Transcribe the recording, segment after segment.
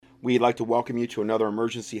We'd like to welcome you to another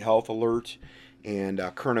emergency health alert and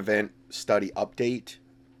current event study update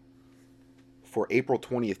for April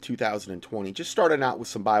 20th, 2020. Just starting out with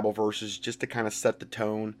some Bible verses just to kind of set the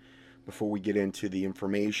tone before we get into the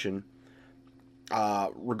information.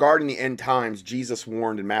 Regarding the end times, Jesus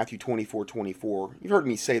warned in Matthew 24:24. You've heard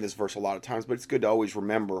me say this verse a lot of times, but it's good to always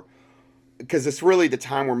remember because it's really the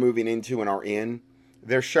time we're moving into and are in.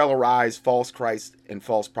 There shall arise false Christs and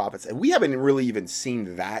false prophets. And we haven't really even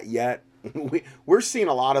seen that yet. We're seeing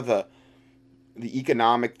a lot of the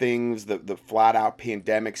economic things, the flat out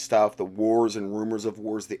pandemic stuff, the wars and rumors of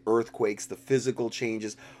wars, the earthquakes, the physical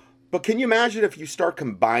changes. But can you imagine if you start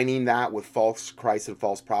combining that with false Christs and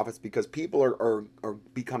false prophets? Because people are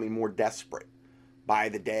becoming more desperate by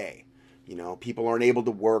the day. You know, people aren't able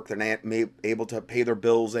to work. They're not able to pay their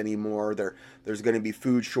bills anymore. There's going to be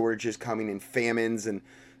food shortages coming and famines. And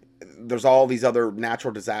there's all these other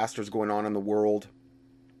natural disasters going on in the world.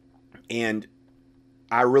 And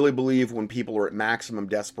I really believe when people are at maximum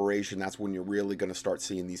desperation, that's when you're really going to start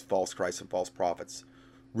seeing these false Christs and false prophets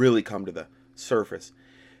really come to the surface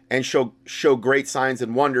and show great signs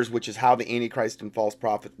and wonders, which is how the Antichrist and false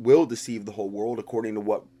prophet will deceive the whole world, according to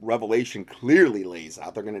what Revelation clearly lays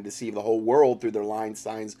out. They're going to deceive the whole world through their lying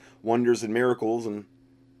signs, wonders, and miracles, and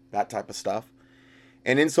that type of stuff.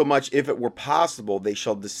 And insomuch, if it were possible, they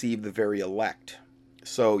shall deceive the very elect.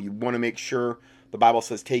 So you want to make sure, the Bible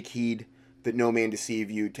says, take heed that no man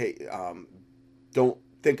deceive you. Don't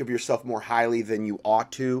think of yourself more highly than you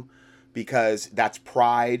ought to, because that's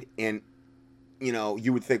pride. And you know,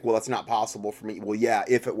 you would think, well, that's not possible for me. Well, yeah,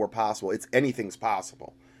 if it were possible, anything's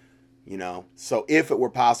possible, you know. So if it were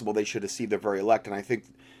possible, they should deceive their very elect. And I think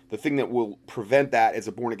the thing that will prevent that as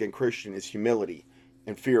a born-again Christian is humility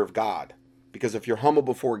and fear of God. Because if you're humble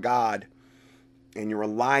before God and you're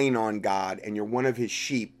relying on God and you're one of his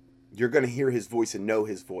sheep, you're going to hear his voice and know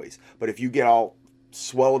his voice. But if you get all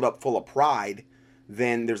swelled up full of pride,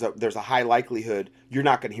 then there's a high likelihood you're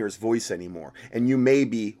not going to hear his voice anymore. And you may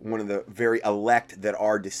be one of the very elect that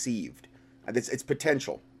are deceived. It's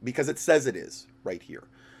potential, because it says it is right here.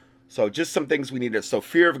 So just some things we need to... So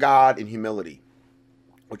fear of God and humility,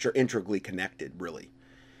 which are integrally connected, really.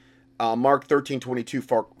 Mark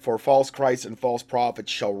 13:22, for false Christs and false prophets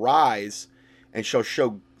shall rise and shall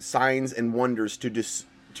show signs and wonders to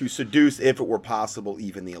seduce, if it were possible,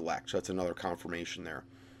 even the elect. So that's another confirmation there.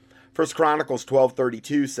 1 Chronicles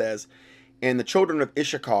 12:32 says, and the children of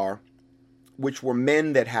Issachar, which were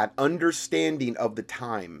men that had understanding of the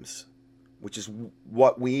times, which is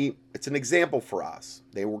it's an example for us.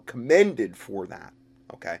 They were commended for that,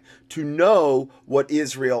 okay? To know what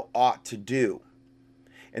Israel ought to do.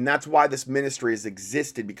 And that's why this ministry has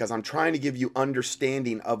existed, because I'm trying to give you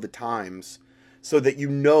understanding of the times so that you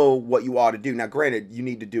know what you ought to do. Now, granted, you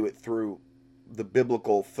need to do it through the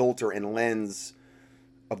biblical filter and lens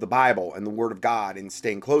of the Bible and the Word of God and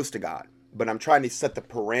staying close to God. But I'm trying to set the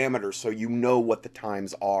parameters so you know what the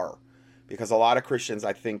times are. Because a lot of Christians,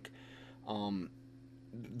 I think,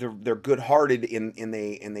 they're good-hearted and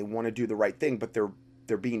they want to do the right thing, but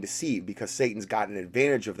they're being deceived because Satan's got an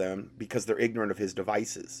advantage of them because they're ignorant of his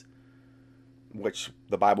devices, which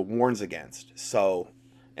the Bible warns against. So,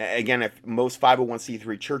 again, if most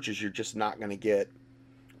 501c3 churches, you're just not going to get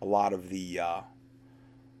a lot of the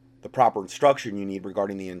proper instruction you need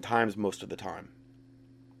regarding the end times most of the time.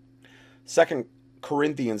 2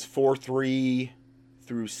 Corinthians 4:3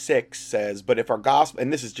 through 6 says, but if our gospel,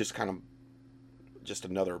 and this is just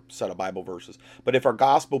another set of Bible verses, but if our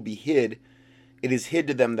gospel be hid, it is hid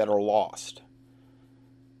to them that are lost,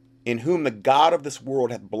 in whom the God of this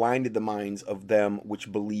world hath blinded the minds of them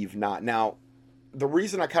which believe not. Now, the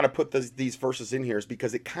reason I kind of put these verses in here is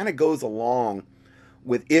because it kind of goes along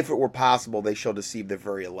with, if it were possible, they shall deceive the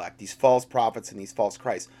very elect. These false prophets and these false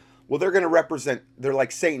Christs. Well, they're going to represent, they're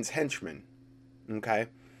like Satan's henchmen. Okay?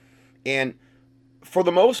 And for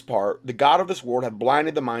the most part, the God of this world hath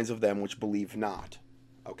blinded the minds of them which believe not.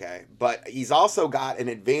 Okay? But he's also got an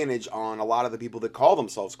advantage on a lot of the people that call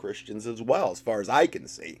themselves Christians as well, as far as I can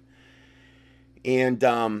see. And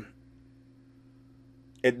then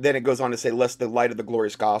it goes on to say, lest the light of the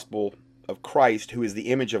glorious gospel of Christ, who is the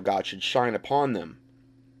image of God, should shine upon them.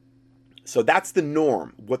 So that's the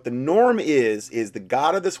norm. What the norm is the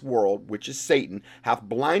God of this world, which is Satan, hath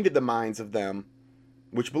blinded the minds of them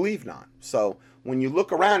which believe not. So when you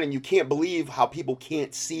look around and you can't believe how people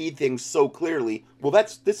can't see things so clearly, well,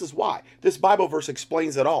 this is why. This Bible verse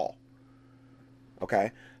explains it all.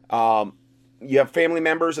 Okay? You have family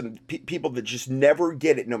members and people that just never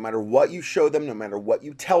get it, no matter what you show them, no matter what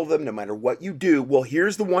you tell them, no matter what you do. Well,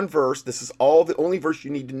 here's the one verse. This is the only verse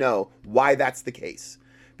you need to know why that's the case.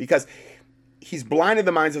 Because he's blinded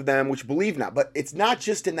the minds of them which believe not. But it's not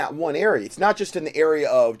just in that one area. It's not just in the area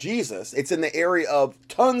of Jesus. It's in the area of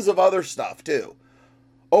tons of other stuff too.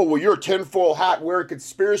 Oh, well, you're a tinfoil hat wearing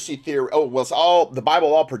conspiracy theory. Oh, well, it's all, the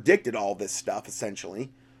Bible all predicted all this stuff,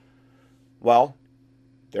 essentially. Well,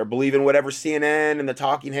 they're believing whatever CNN and the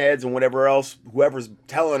talking heads and whatever else, whoever's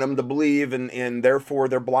telling them to believe, and therefore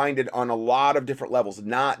they're blinded on a lot of different levels,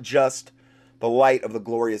 not just the light of the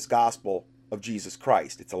glorious gospel of Jesus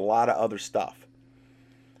Christ. It's a lot of other stuff.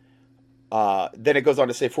 Then it goes on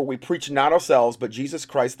to say, for we preach not ourselves, but Jesus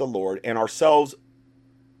Christ the Lord, and ourselves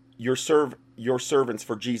your servants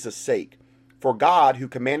for Jesus' sake. For God, who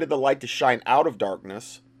commanded the light to shine out of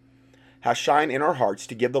darkness, has shined in our hearts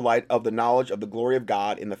to give the light of the knowledge of the glory of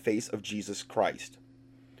God in the face of Jesus Christ.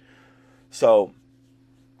 So,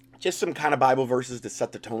 just some kind of Bible verses to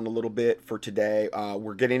set the tone a little bit for today.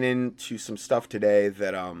 We're getting into some stuff today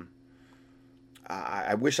that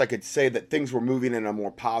I wish I could say that things were moving in a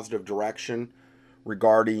more positive direction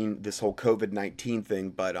regarding this whole COVID-19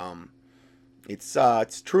 thing, but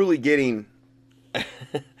it's truly getting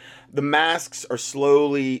the masks are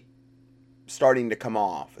slowly starting to come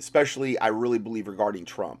off, especially I really believe regarding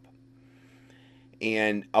Trump.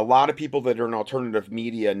 And a lot of people that are in alternative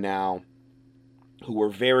media now who were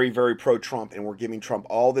very, very pro-Trump and were giving Trump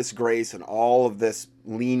all this grace and all of this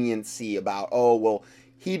leniency about, oh, well,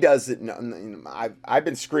 he doesn't. I've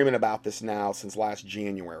been screaming about this now since last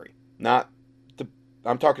January.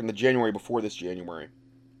 I'm talking the January before this January.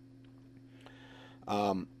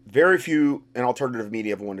 Very few in alternative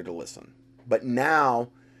media have wanted to listen. But now,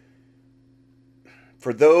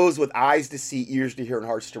 for those with eyes to see, ears to hear, and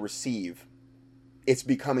hearts to receive, it's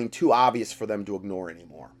becoming too obvious for them to ignore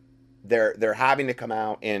anymore. They're having to come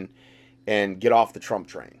out and get off the Trump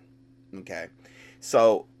train. Okay,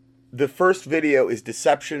 so the first video is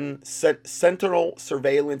deception, sentinel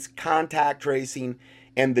surveillance, contact tracing,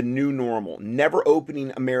 and the new normal. Never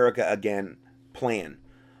opening America again plan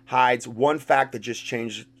hides one fact that just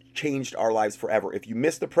changed our lives forever. If you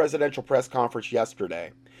missed the presidential press conference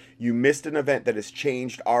yesterday, you missed an event that has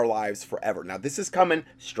changed our lives forever. Now, this is coming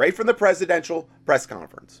straight from the presidential press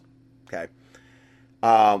conference. Okay,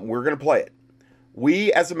 we're going to play it.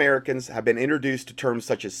 We, as Americans, have been introduced to terms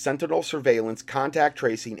such as sentinel surveillance, contact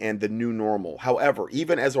tracing, and the new normal. However,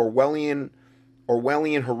 even as Orwellian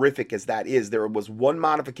horrific as that is, there was one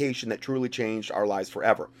modification that truly changed our lives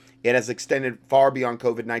forever. It has extended far beyond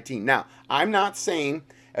COVID-19. Now, I'm not saying,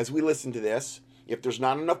 as we listen to this, if there's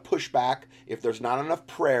not enough pushback, if there's not enough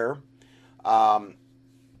prayer,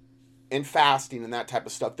 and fasting and that type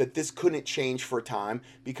of stuff, that this couldn't change for a time.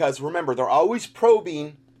 Because remember, they're always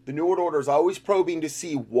probing, the New World Order is always probing to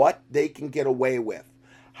see what they can get away with.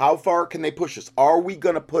 How far can they push us? Are we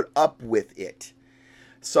going to put up with it?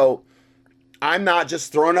 So I'm not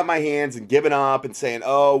just throwing up my hands and giving up and saying,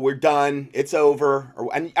 oh, we're done, it's over.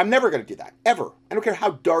 And I'm never going to do that, ever. I don't care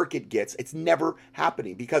how dark it gets. It's never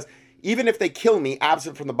happening, because even if they kill me,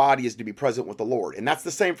 absent from the body is to be present with the Lord. And that's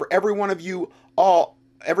the same for every one of you,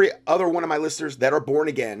 every other one of my listeners that are born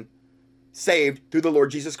again, saved through the Lord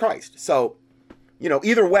Jesus Christ. So,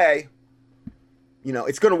 either way,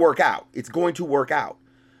 it's going to work out. It's going to work out.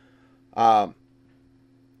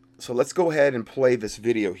 So let's go ahead and play this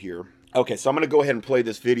video here. Okay, so I'm going to go ahead and play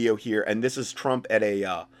this video here, and this is Trump at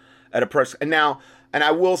a press. And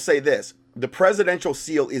I will say this: the presidential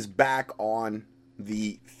seal is back on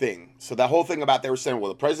the thing. So that whole thing about they were saying, well,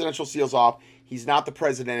 the presidential seal's off. He's not the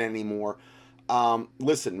president anymore.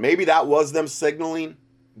 Listen, maybe that was them signaling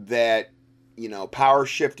that power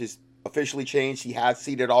shift is officially changed. He has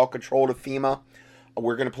ceded all control to FEMA.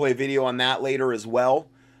 We're going to play a video on that later as well.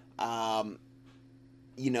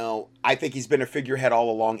 I think he's been a figurehead all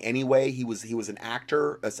along anyway. He was an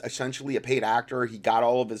actor, essentially a paid actor. He got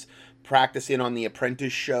all of his practice in on The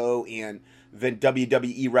Apprentice show and then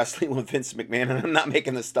WWE wrestling with Vince McMahon. And I'm not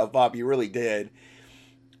making this stuff up. He really did.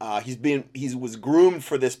 He was groomed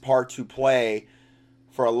for this part to play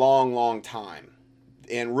for a long, long time.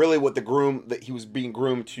 And really that he was being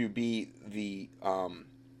groomed to be the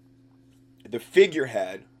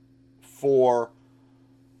figurehead for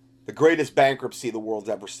the greatest bankruptcy the world's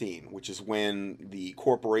ever seen, which is when the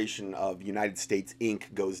corporation of United States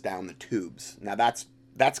Inc. goes down the tubes. Now that's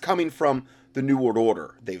coming from the New World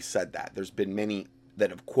Order. They've said that. There's been many that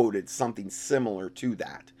have quoted something similar to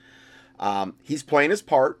that. He's playing his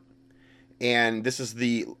part, and this is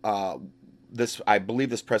I believe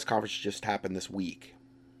this press conference just happened this week.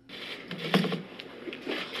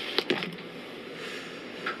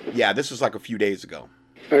 Yeah, this was like a few days ago.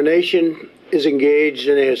 Our nation is engaged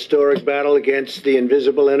in a historic battle against the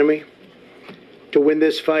invisible enemy. To win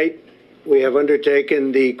this fight, we have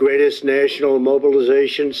undertaken the greatest national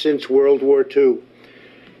mobilization since World War II.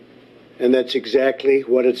 And that's exactly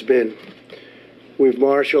what it's been. We've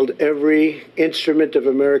marshaled every instrument of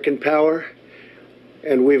American power,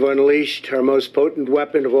 and we've unleashed our most potent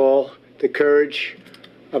weapon of all, the courage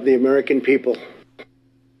of the American people.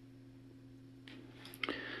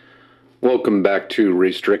 Welcome back to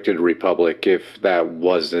Restricted Republic. If that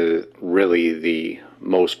was really the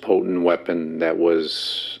most potent weapon that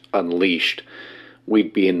was unleashed,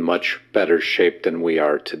 we'd be in much better shape than we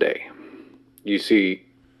are today. You see,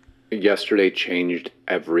 yesterday changed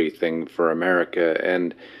everything for America,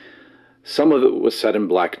 and some of it was said in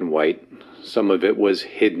black and white. Some of it was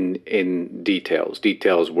hidden in details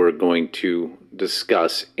we're going to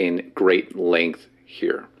discuss in great length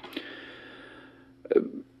here.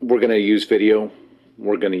 We're going to use video.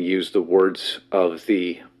 We're going to use the words of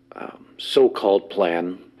the so-called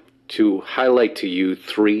plan to highlight to you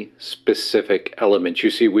three specific elements.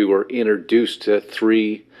 You see, we were introduced to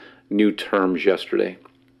three new terms yesterday,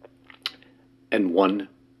 and one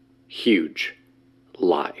huge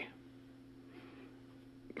lie.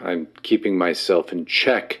 I'm keeping myself in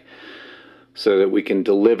check so that we can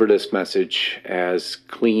deliver this message as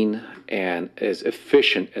clean and as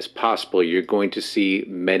efficient as possible. You're going to see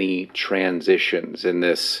many transitions in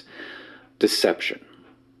this deception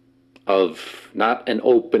of not an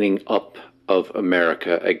opening up of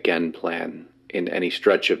America again plan in any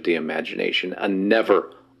stretch of the imagination, a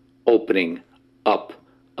never opening up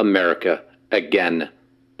America again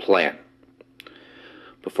plan.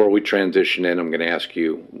 Before we transition in, I'm going to ask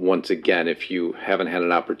you once again, if you haven't had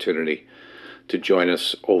an opportunity to join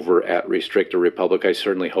us over at Restricted Republic, I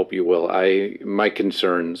certainly hope you will. My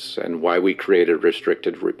concerns and why we created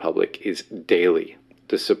Restricted Republic is daily.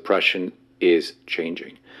 The suppression is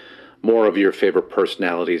changing. More of your favorite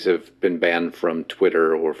personalities have been banned from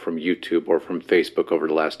Twitter or from YouTube or from Facebook over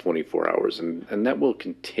the last 24 hours, and that will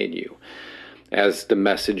continue as the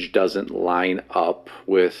message doesn't line up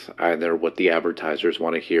with either what the advertisers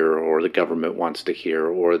want to hear or the government wants to hear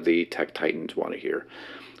or the tech titans want to hear.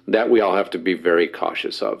 That we all have to be very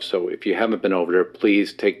cautious of. So if you haven't been over there,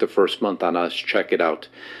 please take the first month on us, check it out.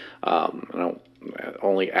 I don't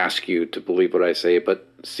only ask you to believe what I say, but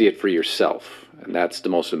see it for yourself. And that's the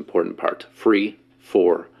most important part. Free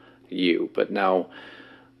for you. But now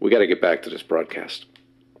we got to get back to this broadcast.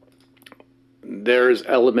 There's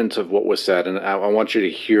elements of what was said, and I want you to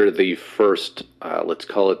hear the first, let's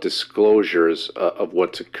call it disclosures of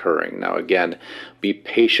what's occurring. Now, again, be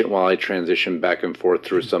patient while I transition back and forth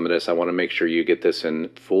through some of this. I want to make sure you get this in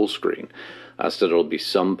full screen, so there'll be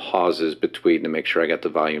some pauses between to make sure I got the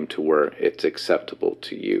volume to where it's acceptable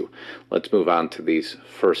to you. Let's move on to these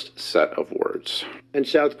first set of words. And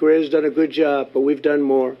South Korea's done a good job, but we've done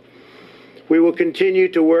more. We will continue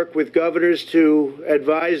to work with governors to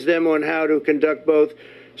advise them on how to conduct both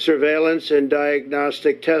surveillance and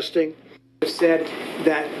diagnostic testing. Said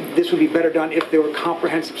that this would be better done if there were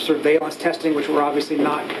comprehensive surveillance testing, which we're obviously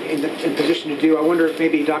not in position to do. I wonder if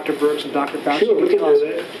maybe Dr. Birx and Dr. Fauci could tell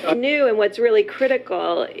us. New and what's really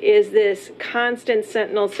critical is this constant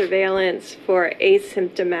sentinel surveillance for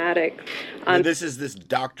asymptomatic. And this is this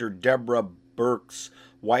Dr. Deborah Birx,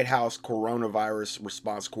 White House coronavirus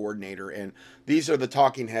response coordinator, and these are the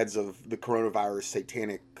talking heads of the coronavirus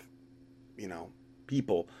satanic,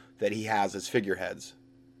 people that he has as figureheads.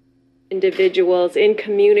 Individuals in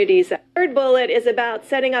communities. The third bullet is about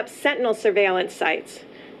setting up sentinel surveillance sites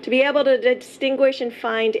to be able to distinguish and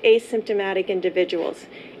find asymptomatic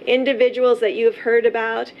individuals that you've heard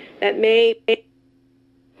about that may.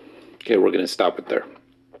 Okay, we're going to stop it there.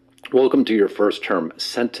 Welcome to your first term,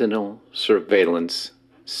 sentinel surveillance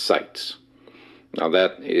sites. Now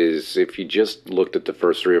that is, if you just looked at the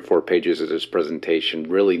first 3 or 4 pages of this presentation,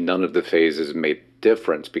 really none of the phases made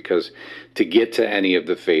difference, because to get to any of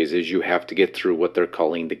the phases, you have to get through what they're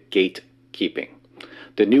calling the gatekeeping.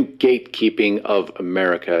 The new gatekeeping of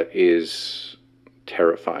America is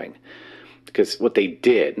terrifying, because what they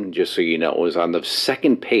did, and just so you know, was on the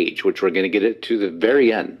second page, which we're going to get it to the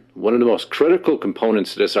very end. One of the most critical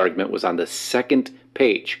components to this argument was on the second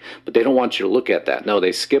page, but they don't want you to look at that. No,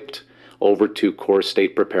 they skipped over to core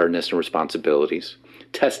state preparedness and responsibilities,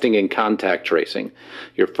 testing and contact tracing.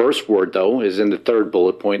 Your first word, though, is in the third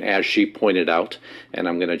bullet point, as she pointed out, and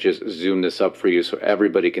I'm going to just zoom this up for you so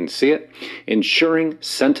everybody can see it. Ensuring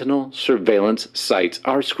sentinel surveillance sites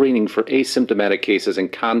are screening for asymptomatic cases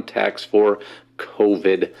and contacts for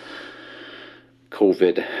COVID.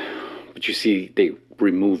 But you see, they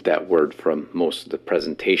removed that word from most of the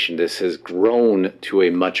presentation. This has grown to a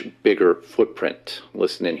much bigger footprint.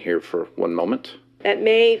 Listen in here for one moment. that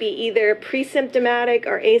may be either pre-symptomatic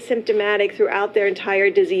or asymptomatic throughout their entire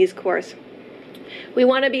disease course. We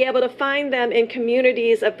want to be able to find them in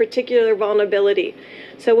communities of particular vulnerability.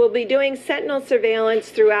 So we'll be doing sentinel surveillance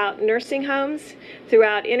throughout nursing homes,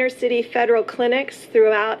 throughout inner city federal clinics,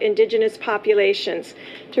 throughout indigenous populations,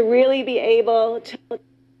 to really be able to...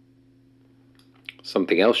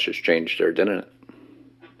 Something else just changed there, didn't it?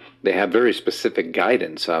 They have very specific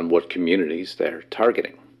guidance on what communities they're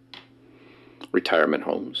targeting. Retirement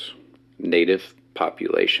homes, native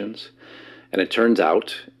populations, and it turns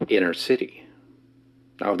out inner city.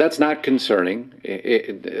 Now, that's not concerning.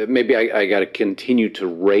 Maybe I got to continue to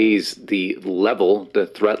raise the level, the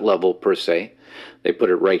threat level per se. They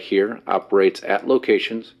put it right here, operates at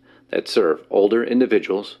locations that serve older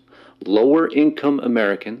individuals, lower income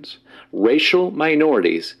Americans, racial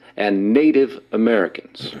minorities, and Native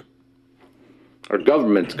Americans. Our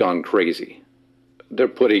government's gone crazy. They're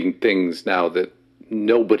putting things now that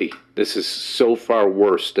this is so far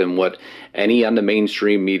worse than what any on the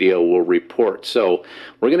mainstream media will report. So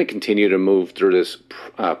we're going to continue to move through this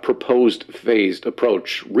proposed phased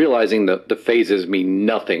approach, realizing that the phases mean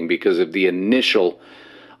nothing because of the initial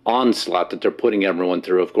onslaught that they're putting everyone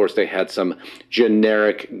through. Of course, they had some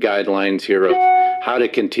generic guidelines here of how to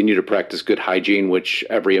continue to practice good hygiene, which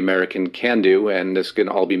every American can do, and this can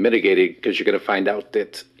all be mitigated because you're going to find out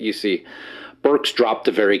that, you see, Birx dropped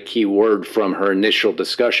a very key word from her initial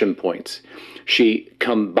discussion points. She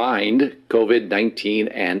combined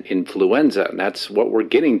COVID-19 and influenza, and that's what we're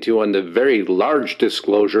getting to on the very large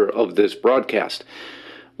disclosure of this broadcast.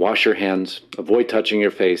 Wash your hands, avoid touching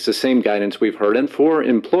your face, the same guidance we've heard. And for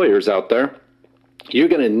employers out there, you're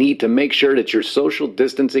going to need to make sure that you're social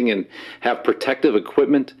distancing and have protective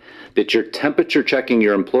equipment, that you're temperature checking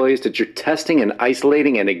your employees, that you're testing and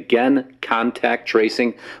isolating, and again, contact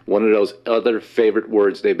tracing, one of those other favorite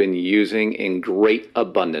words they've been using in great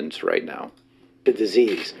abundance right now. The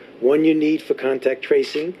disease. One you need for contact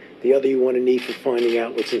tracing, the other you want to need for finding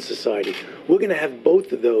out what's in society. We're going to have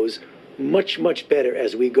both of those much, much better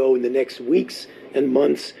as we go in the next weeks and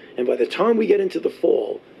months. And by the time we get into the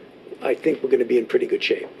fall, I think we're going to be in pretty good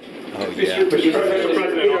shape. Oh, yeah.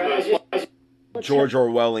 George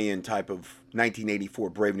Orwellian type of 1984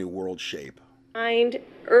 Brave New World shape. Find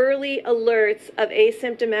early alerts of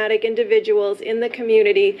asymptomatic individuals in the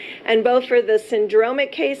community, and both for the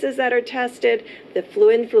syndromic cases that are tested, the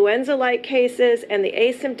influenza-like cases, and the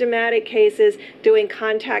asymptomatic cases, doing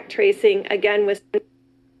contact tracing, again with...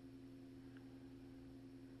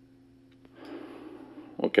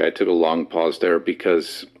 Okay, I took a long pause there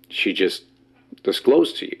because she just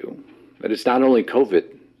disclosed to you that it's not only COVID.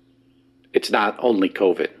 It's not only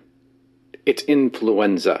COVID. It's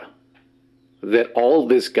influenza that all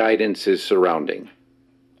this guidance is surrounding.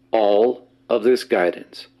 All of this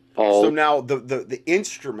guidance. So now the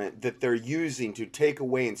instrument that they're using to take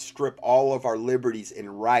away and strip all of our liberties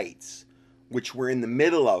and rights, which we're in the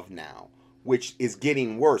middle of now, which is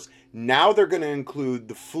getting worse. Now they're going to include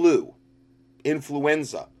the flu,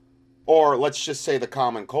 influenza, or let's just say the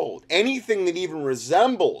common cold. Anything that even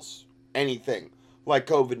resembles anything like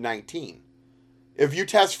COVID-19. If you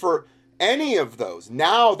test for any of those,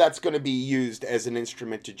 now that's going to be used as an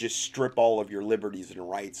instrument to just strip all of your liberties and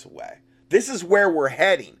rights away. This is where we're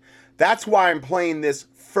heading. That's why I'm playing this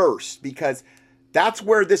first, because that's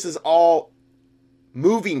where this is all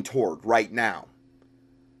moving toward right now.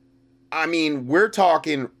 I mean, we're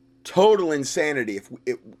talking total insanity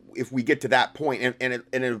if we get to that point, and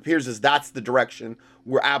it appears as that's the direction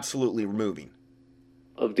we're absolutely moving.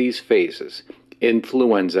 Of these phases,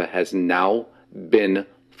 influenza has now been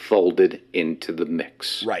folded into the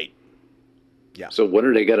mix. Right. Yeah. So when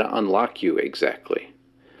are they going to unlock you exactly?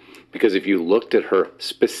 Because if you looked at her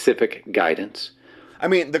specific guidance, I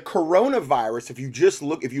mean, the coronavirus, if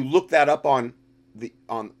you look that up on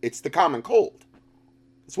it's the common cold.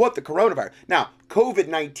 It's what the coronavirus. Now,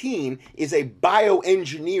 COVID-19 is a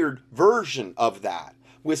bioengineered version of that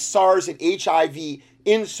with SARS and HIV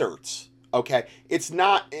inserts. Okay, it's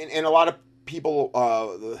not, and a lot of people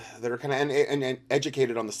that are kind of and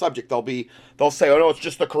educated on the subject, they'll say, oh no, it's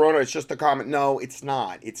just the corona, it's just the common. No, it's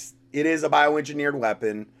not. It is a bioengineered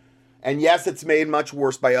weapon, and yes, it's made much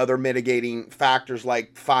worse by other mitigating factors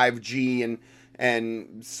like 5G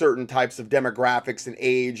and certain types of demographics and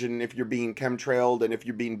age, and if you're being chemtrailed, and if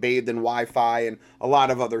you're being bathed in Wi-Fi, and a lot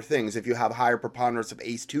of other things. If you have higher preponderance of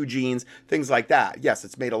ACE2 genes, things like that. Yes,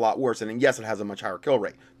 it's made a lot worse, and yes, it has a much higher kill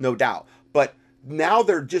rate, no doubt. But now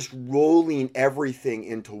they're just rolling everything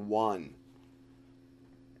into one.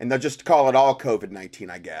 And they'll just call it all COVID-19,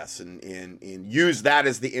 I guess, and use that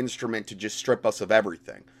as the instrument to just strip us of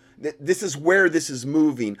everything. This is where this is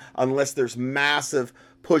moving unless there's massive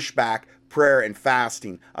pushback, prayer, and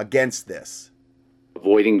fasting against this.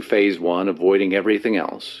 Avoiding phase one, avoiding everything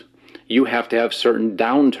else. You have to have certain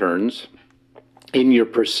downturns in your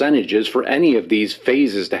percentages for any of these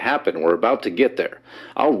phases to happen. We're about to get there.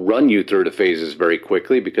 I'll run you through the phases very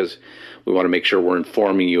quickly because we want to make sure we're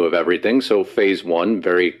informing you of everything. So phase one,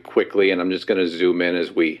 very quickly, and I'm just going to zoom in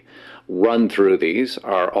as we run through these,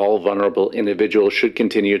 are all vulnerable individuals should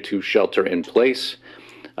continue to shelter in place.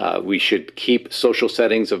 We should keep social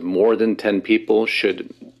settings of more than 10 people,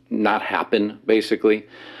 should not happen, basically.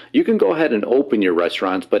 You can go ahead and open your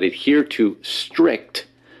restaurants, but adhere to strict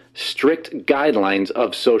guidelines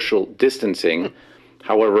of social distancing.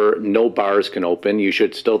 However, no bars can open. You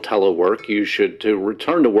should still telework. You should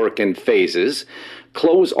return to work in phases.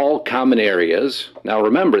 Close all common areas. Now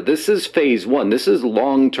remember, this is phase one. This is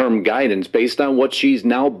long-term guidance based on what she's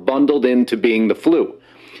now bundled into being the flu.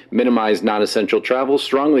 Minimize non-essential travel.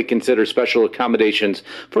 Strongly consider special accommodations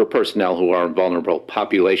for personnel who are in vulnerable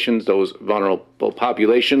populations. Those vulnerable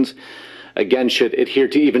populations, again, should adhere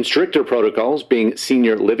to even stricter protocols, being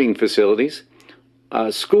senior living facilities.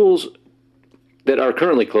 Schools that are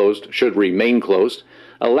currently closed should remain closed.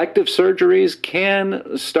 Elective surgeries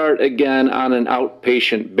can start again on an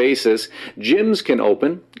outpatient basis. Gyms can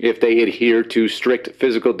open if they adhere to strict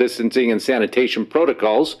physical distancing and sanitation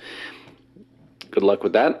protocols. Good luck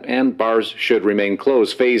with that. And bars should remain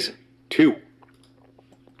closed. Phase two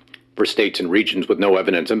for states and regions with no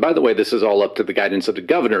evidence. And by the way, this is all up to the guidance of the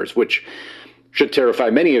governors, which should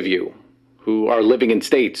terrify many of you who are living in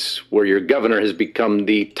states where your governor has become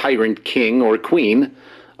the tyrant king or queen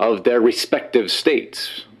of their respective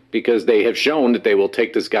states, because they have shown that they will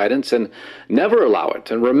take this guidance and never allow it.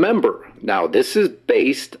 And remember, now this is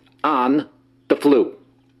based on the flu.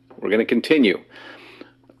 We're going to continue.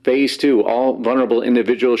 Phase two, all vulnerable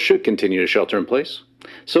individuals should continue to shelter in place.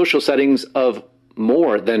 Social settings of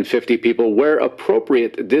more than 50 people where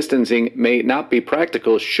appropriate distancing may not be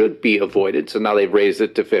practical should be avoided. So now they've raised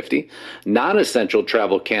it to 50. Non-essential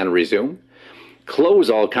travel can resume. Close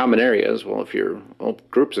all common areas. Well, if you're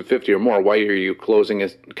groups of 50 or more, why are you closing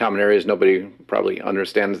common areas? Nobody probably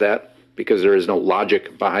understands that because there is no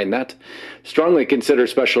logic behind that. Strongly consider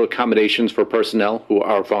special accommodations for personnel who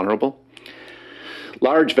are vulnerable.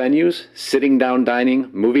 Large venues, sitting down dining,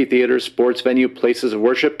 movie theaters, sports venue, places of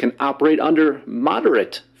worship can operate under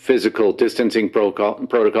moderate physical distancing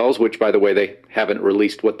protocols, which, by the way, they haven't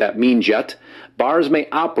released what that means yet. Bars may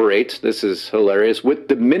operate, this is hilarious, with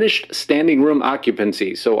diminished standing room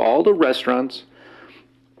occupancy. So all the restaurants,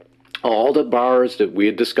 all the bars that we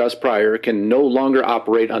had discussed prior can no longer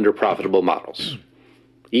operate under profitable models.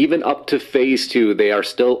 Even up to phase two, they are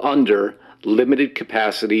still under limited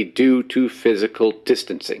capacity due to physical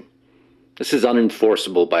distancing. This is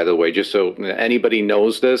unenforceable, by the way, just so anybody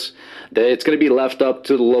knows this, that it's going to be left up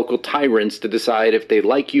to the local tyrants to decide if they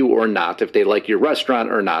like you or not, if they like your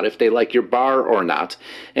restaurant or not, if they like your bar or not.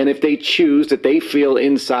 And if they choose that they feel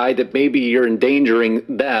inside that maybe you're endangering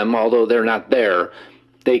them, although they're not there,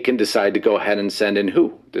 they can decide to go ahead and send in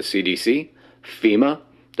who? The CDC, FEMA.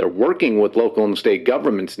 They're working with local and state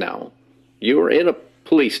governments now. You are in a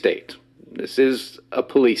police state. This is a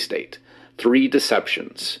police state. 3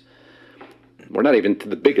 deceptions. We're not even to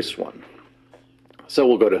the biggest one. So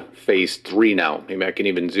we'll go to phase 3 now. Maybe I can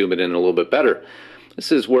even zoom it in a little bit better.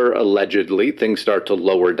 This is where allegedly things start to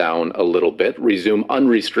lower down a little bit. Resume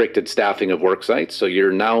unrestricted staffing of work sites. So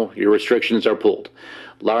your restrictions are pulled.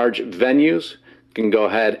 Large venues can go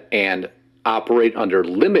ahead and operate under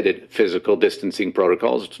limited physical distancing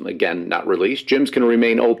protocols, again, not released. Gyms can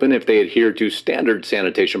remain open if they adhere to standard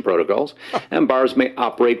sanitation protocols, and bars may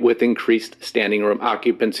operate with increased standing room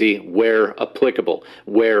occupancy where applicable,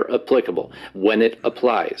 when it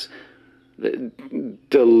applies.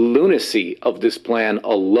 The lunacy of this plan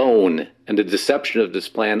alone and the deception of this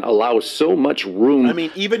plan allows so much room. I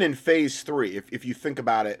mean, even in phase 3, if you think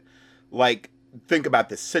about it, like, think about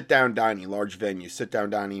this: sit-down dining, large venues, sit-down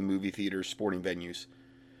dining, movie theaters, sporting venues,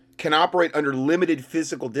 can operate under limited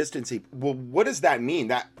physical distancing. Well, what does that mean?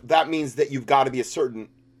 That means that you've got to be a certain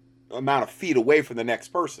amount of feet away from the next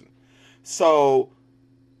person. So,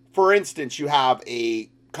 for instance, you have a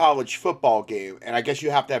college football game, and I guess you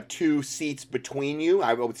have to have 2 seats between you.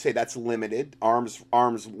 I would say that's limited, arm's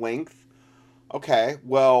length. Okay,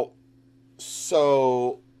 well,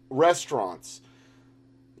 so restaurants,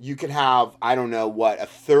 you can have, I don't know what, a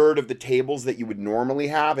third of the tables that you would normally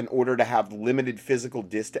have in order to have limited physical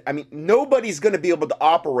distance. I mean, nobody's going to be able to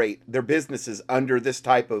operate their businesses under this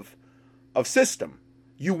type of system.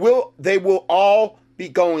 They will all be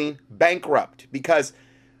going bankrupt because,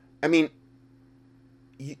 I mean,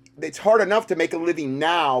 it's hard enough to make a living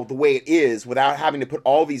now the way it is without having to put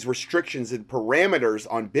all these restrictions and parameters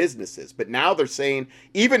on businesses. But now they're saying,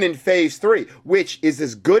 even in phase 3, which is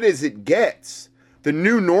as good as it gets, the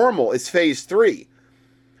new normal is phase 3.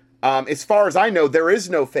 As far as I know, there is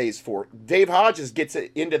no phase 4. Dave Hodges gets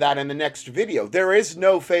into that in the next video. There is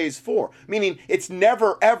no phase 4, meaning it's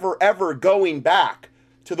never, ever, ever going back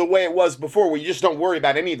to the way it was before, where you just don't worry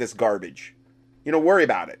about any of this garbage. You don't worry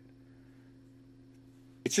about it.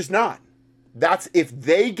 It's just not. That's, if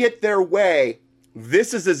they get their way,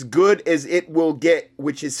 this is as good as it will get,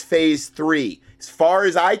 which is phase 3. As far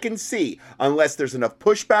as I can see, unless there's enough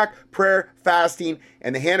pushback, prayer, fasting,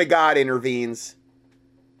 and the hand of God intervenes,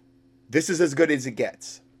 this is as good as it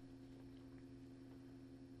gets.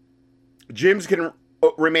 Gyms can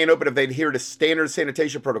remain open if they adhere to standard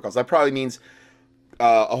sanitation protocols. That probably means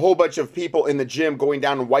a whole bunch of people in the gym going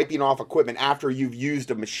down and wiping off equipment after you've used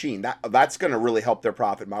a machine. That's going to really help their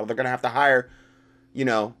profit model. They're going to have to hire,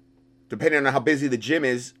 depending on how busy the gym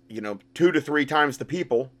is, 2 to 3 times the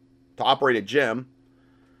people to operate a gym.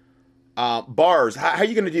 Bars, how are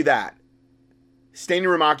you going to do that? Standing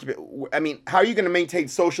room occupant. I mean, how are you going to maintain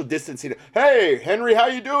social distancing? Hey, Henry, how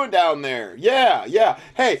you doing down there? Yeah.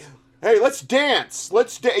 Hey, let's dance.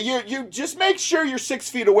 You just make sure you're 6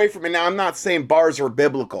 feet away from me. Now, I'm not saying bars are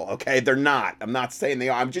biblical, okay? They're not. I'm not saying they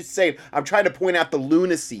are. I'm just saying, I'm trying to point out the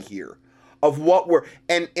lunacy here of what we're,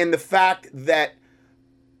 and the fact that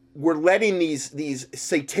we're letting these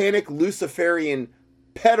satanic Luciferian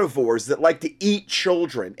pedivores that like to eat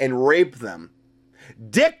children and rape them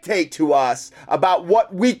dictate to us about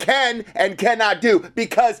what we can and cannot do,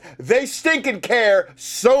 because they stinking care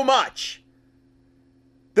so much.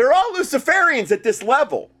 They're all Luciferians at this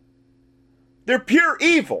level. They're pure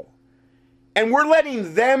evil. And we're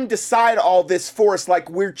letting them decide all this for us like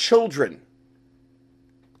we're children.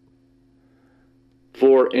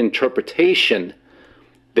 For interpretation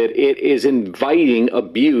that it is inviting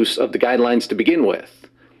abuse of the guidelines to begin with.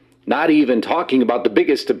 Not even talking about the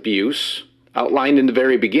biggest abuse outlined in the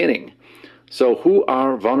very beginning. So who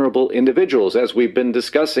are vulnerable individuals? As we've been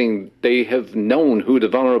discussing, they have known who the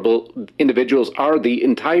vulnerable individuals are the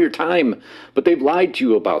entire time, but they've lied to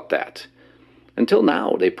you about that. Until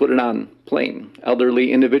now, they put it on plain.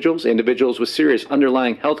 Elderly individuals, individuals with serious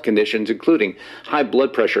underlying health conditions, including high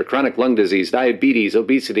blood pressure, chronic lung disease, diabetes,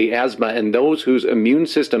 obesity, asthma, and those whose immune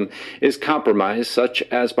system is compromised, such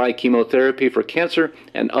as by chemotherapy for cancer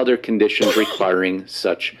and other conditions requiring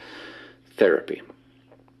such therapy.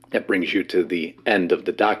 That brings you to the end of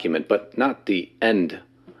the document, but not the end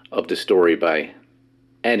of the story by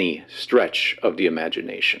any stretch of the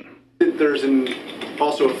imagination. There's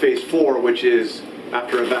also a phase 4, which is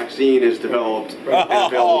after a vaccine is developed and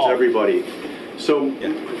available to everybody. So,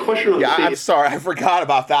 question on I'm sorry, I forgot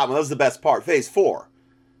about that one. That was the best part. Phase 4,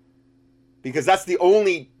 because that's the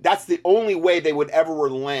only way they would ever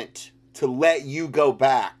relent to let you go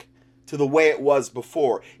back to the way it was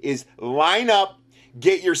before, is line up.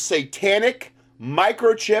 Get your satanic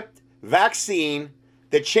microchipped vaccine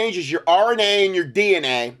that changes your RNA and your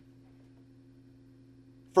DNA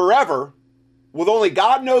forever, with only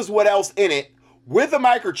God knows what else in it, with a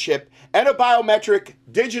microchip and a biometric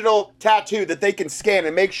digital tattoo that they can scan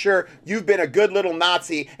and make sure you've been a good little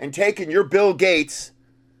Nazi and taken your Bill Gates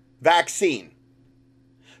vaccine.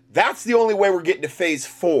 That's the only way we're getting to phase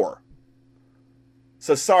 4.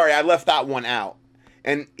 So sorry, I left that one out.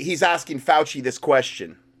 And he's asking Fauci this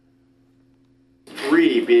question.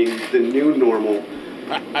 3 being the new normal.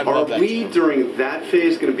 Are we during that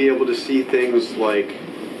phase going to be able to see things like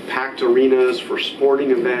packed arenas for sporting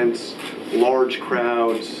events, large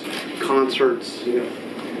crowds, concerts?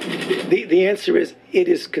 The answer is, it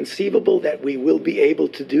is conceivable that we will be able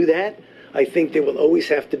to do that. I think there will always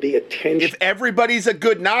have to be a tension. If everybody's a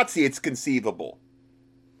good Nazi, it's conceivable.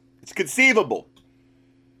 It's conceivable.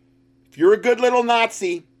 If you're a good little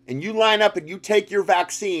Nazi and you line up and you take your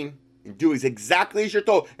vaccine and do exactly as you're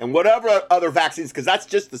told, and whatever other vaccines, because that's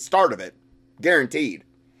just the start of it, guaranteed.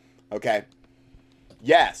 Okay?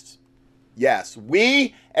 Yes.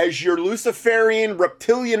 We, as your Luciferian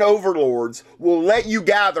reptilian overlords, will let you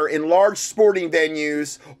gather in large sporting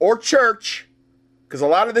venues or church, because a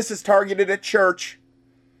lot of this is targeted at church.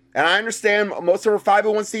 And I understand most of our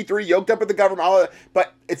 501c3 yoked up with the government, all of that,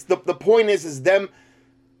 but it's the point is them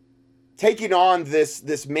taking on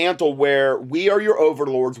this mantle where we are your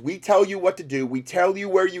overlords. We tell you what to do. We tell you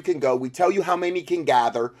where you can go. We tell you how many can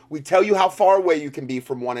gather. We tell you how far away you can be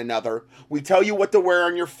from one another. We tell you what to wear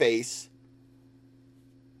on your face.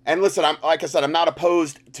 And listen, like I said, I'm not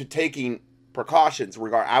opposed to taking precautions.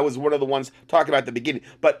 I was one of the ones talking about at the beginning.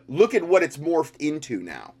 But look at what it's morphed into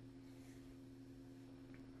now.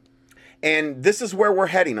 And this is where we're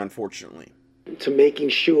heading, unfortunately. To making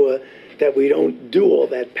sure that we don't do all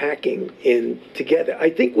that packing in together.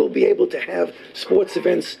 I think we'll be able to have sports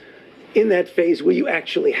events in that phase where you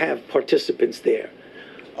actually have participants there.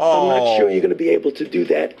 I'm not sure you're going to be able to do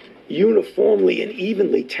that uniformly and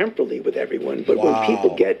evenly temporally with everyone, but when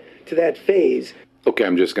people get to that phase. Okay,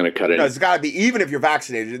 I'm just going to cut it. No, it's got to be, even if you're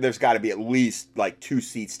vaccinated, there's got to be at least like 2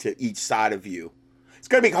 seats to each side of you. It's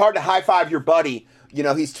going to be hard to high five your buddy. You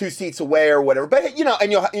know, he's 2 seats away or whatever. But, you know,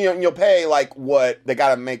 and you'll pay like what they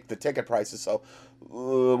got to make the ticket prices. So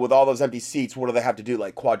with all those empty seats, what do they have to do?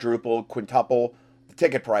 Like quadruple, quintuple the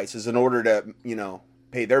ticket prices in order to, you know,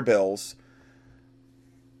 pay their bills.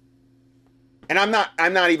 And I'm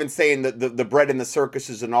not even saying that the bread in the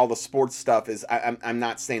circuses and all the sports stuff is. I'm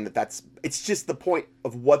not saying that that's. It's just the point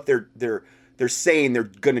of what they're saying they're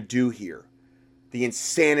going to do here. The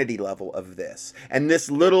insanity level of this. And this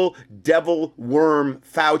little devil worm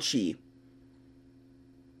Fauci,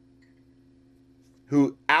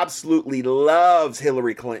 who absolutely loves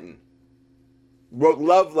Hillary Clinton, wrote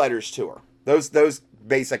love letters to her. Those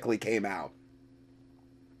basically came out.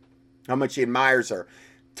 How much he admires her.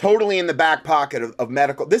 Totally in the back pocket of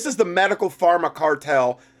medical. This is the medical pharma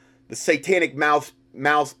cartel, the satanic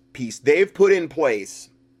mouthpiece they've put in place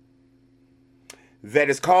that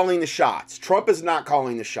is calling the shots. Trump is not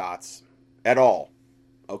calling the shots at all.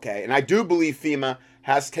 Okay, and I do believe FEMA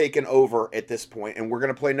has taken over at this point, and we're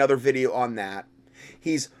going to play another video on that.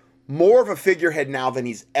 He's more of a figurehead now than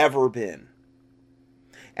he's ever been.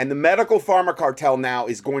 And the medical pharma cartel now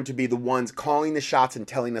is going to be the ones calling the shots and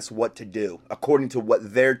telling us what to do, according to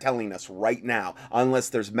what they're telling us right now, unless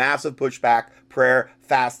there's massive pushback, prayer,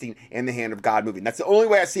 fasting, and the hand of God moving. That's the only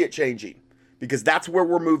way I see it changing, because that's where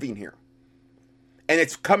we're moving here. And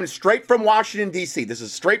it's coming straight from Washington, D.C. This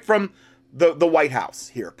is straight from the White House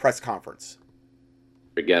here, press conference.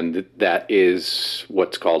 Again, that is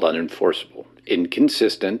what's called unenforceable,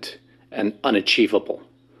 inconsistent, and unachievable.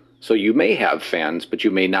 So you may have fans, but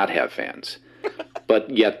you may not have fans.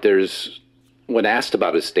 But yet there's, when asked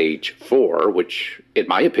about a stage 4, which in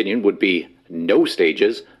my opinion would be no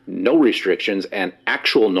stages, no restrictions, and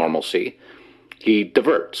actual normalcy, he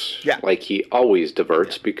diverts. Yeah. Like he always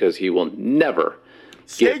diverts, because he will never.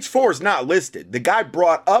 Stage 4 is not listed. The guy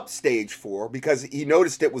brought up stage 4 because he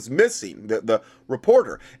noticed it was missing, the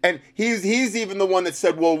reporter. And he's even the one that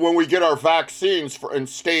said, well, when we get our vaccines in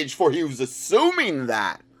stage 4, he was assuming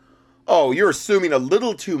that. Oh, you're assuming a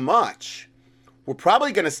little too much. We're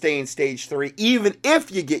probably going to stay in stage 3, even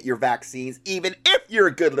if you get your vaccines, even if you're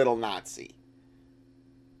a good little Nazi.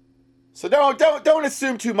 So don't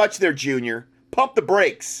assume too much there, Junior. Pump the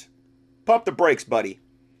brakes. Pump the brakes, buddy.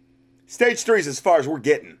 Stage 3 is as far as we're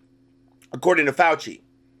getting, according to Fauci,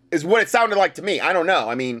 is what it sounded like to me. I don't know.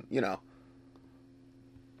 I mean, you know.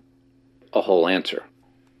 A whole answer.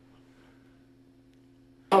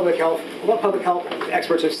 A lot of public health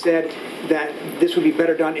experts have said that this would be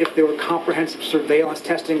better done if there were comprehensive surveillance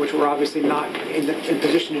testing, which we're obviously not in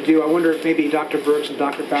position to do. I wonder if maybe Dr. Birx and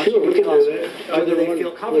Dr. Fauci can tell us whether they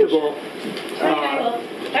feel comfortable.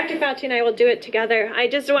 Dr. Fauci and I will do it together. I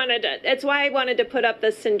just wanted to, it's why I wanted to put up the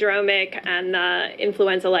syndromic and the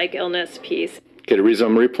influenza-like illness piece. Okay, the reason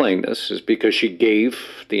I'm replaying this is because she gave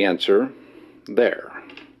the answer there.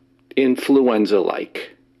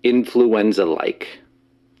 Influenza-like. Influenza-like.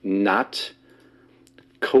 Not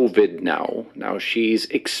COVID now. Now she's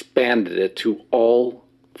expanded it to all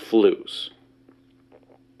flus.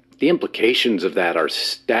 The implications of that are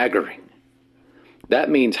staggering. That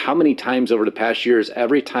means how many times over the past years,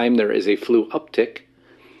 every time there is a flu uptick,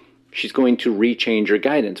 she's going to rechange her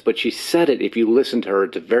guidance. But she said it, if you listen to her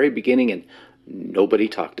at the very beginning, and nobody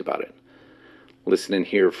talked about it. Listen in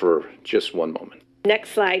here for just one moment.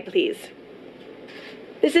 Next slide, please.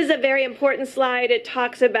 This is a very important slide. It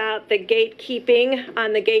talks about the gatekeeping,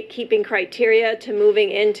 on the gatekeeping criteria to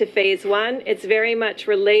moving into phase 1. It's very much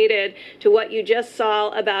related to what you just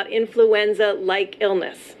saw about influenza-like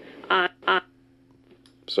illness.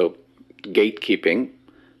 So gatekeeping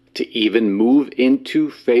to even move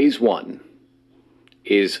into phase 1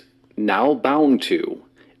 is now bound to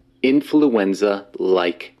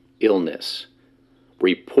influenza-like illness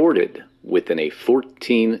reported within a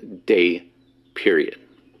 14-day period.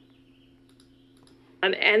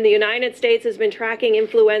 And the United States has been tracking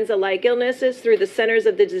influenza-like illnesses through the Centers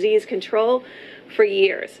of the Disease Control for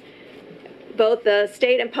years. Both the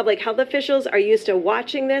state and public health officials are used to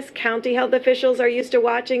watching this. County health officials are used to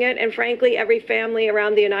watching it. And frankly, every family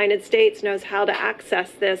around the United States knows how to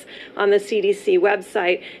access this on the CDC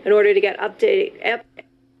website in order to get updated.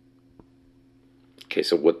 Okay,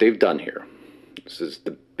 so what they've done here, this is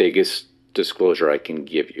the biggest disclosure I can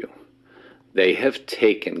give you. They have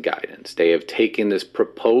taken guidance. They have taken this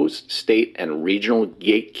proposed state and regional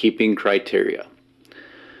gatekeeping criteria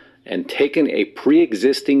and taken a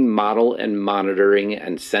pre-existing model and monitoring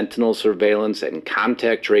and sentinel surveillance and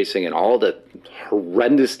contact tracing and all the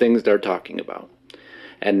horrendous things they're talking about,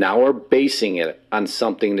 and now are basing it on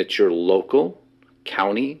something that your local,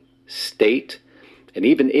 county, state, and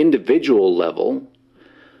even individual level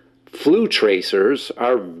flu tracers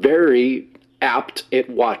are very apt at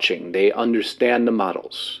watching. They understand the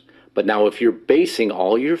models. But now if you're basing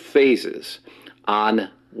all your phases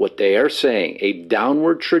on what they are saying, a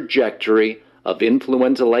downward trajectory of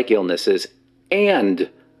influenza-like illnesses and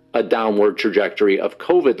a downward trajectory of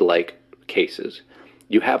COVID-like cases,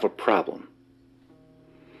 you have a problem.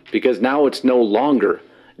 Because now it's no longer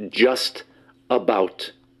just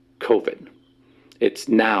about COVID. It's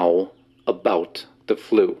now about the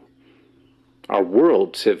flu. Our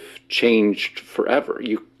worlds have changed forever.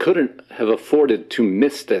 You couldn't have afforded to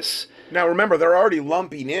miss this. Now remember, they're already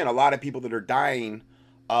lumping in a lot of people that are dying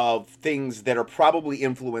of things that are probably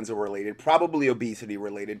influenza related, probably obesity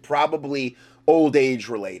related, probably old age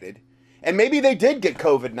related. And maybe they did get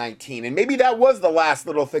COVID-19, and maybe that was the last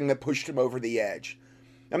little thing that pushed them over the edge.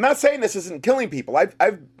 I'm not saying this isn't killing people.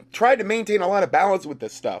 I've tried to maintain a lot of balance with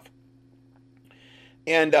this stuff.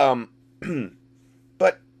 And,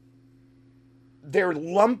 but they're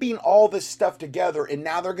lumping all this stuff together, and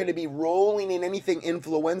now they're going to be rolling in anything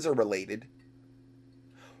influenza related.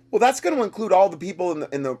 Well, that's going to include all the people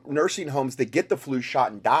in the nursing homes that get the flu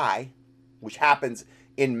shot and die, which happens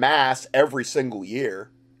en masse every single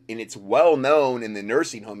year. And it's well known in the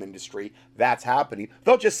nursing home industry that's happening.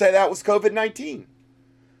 They'll just say that was COVID-19.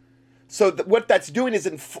 So what that's doing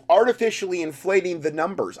is artificially inflating the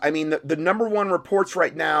numbers. I mean, the number one reports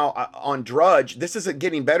right now on Drudge, this isn't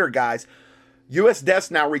getting better, guys. U.S.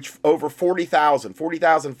 deaths now reach over 40,000,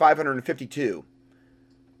 40,552.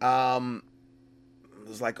 It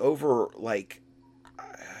was like over, like, I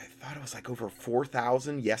thought it was like over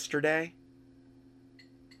 4,000 yesterday.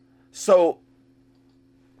 So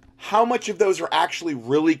how much of those are actually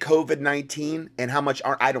really COVID-19 and how much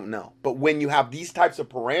aren't, I don't know. But when you have these types of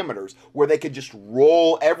parameters where they could just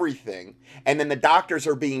roll everything, and then the doctors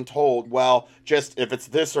are being told, well, just if it's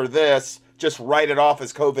this or this, just write it off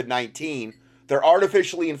as COVID-19. They're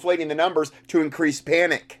artificially inflating the numbers to increase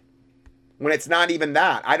panic when it's not even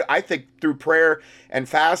that. I think through prayer and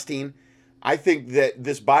fasting, I think that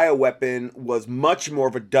this bioweapon was much more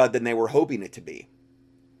of a dud than they were hoping it to be.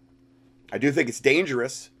 I do think it's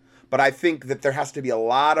dangerous, but I think that there has to be a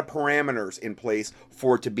lot of parameters in place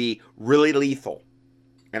for it to be really lethal.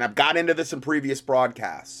 And I've got into this in previous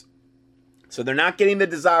broadcasts. So they're not getting the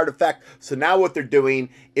desired effect. So now what they're doing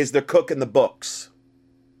is they're cooking the books.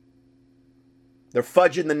 They're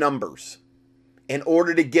fudging the numbers in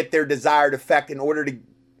order to get their desired effect, in order to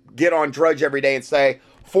get on Drudge every day and say,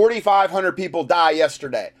 4,500 people die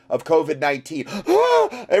yesterday of COVID-19.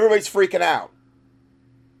 Everybody's freaking out.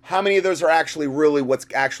 How many of those are actually really what's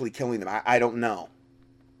actually killing them? I don't know.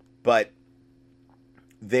 But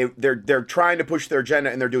they're trying to push their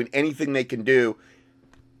agenda, and they're doing anything they can do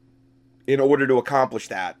in order to accomplish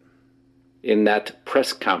that. In that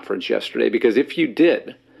press conference yesterday, because if you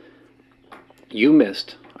did, you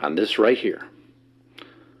missed on this right here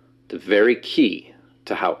the very key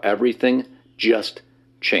to how everything just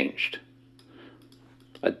changed.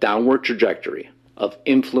 A downward trajectory of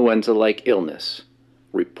influenza-like illness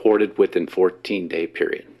reported within 14-day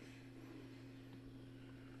period.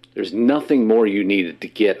 There's nothing more you needed to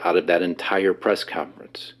get out of that entire press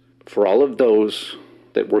conference. For all of those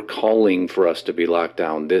that were calling for us to be locked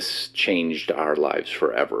down, this changed our lives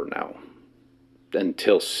forever now.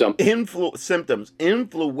 Until some symptoms,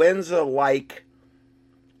 influenza-like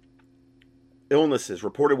illnesses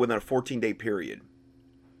reported within a 14-day period.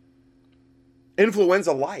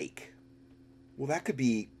 Influenza-like. Well, that could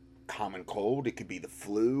be common cold. It could be the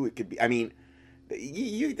flu. It could be, I mean,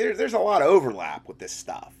 there's a lot of overlap with this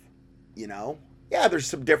stuff, you know? Yeah, there's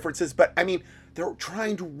some differences, but I mean, they're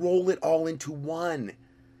trying to roll it all into one.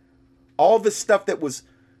 All the stuff that was,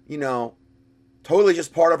 you know, totally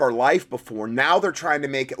just part of our life before, now they're trying to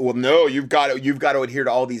make it, well, no, you've got to adhere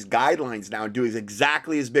to all these guidelines now and do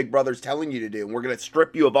exactly as Big Brother's telling you to do, and we're going to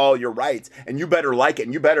strip you of all your rights, and you better like it,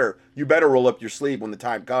 and you better roll up your sleeve when the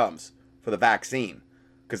time comes for the vaccine,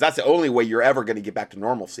 because that's the only way you're ever going to get back to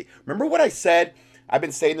normalcy. Remember what I said? I've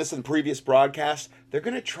been saying this in previous broadcasts. They're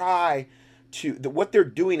going to try to, what they're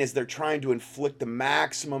doing is they're trying to inflict the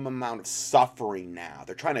maximum amount of suffering now.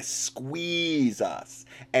 They're trying to squeeze us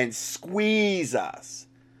and squeeze us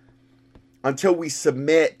until we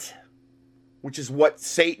submit. which is what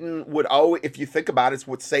Satan would always, if you think about it, it's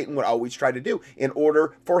what Satan would always try to do in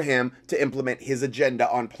order for him to implement his agenda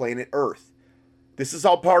on planet Earth. This is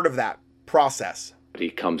all part of that process. He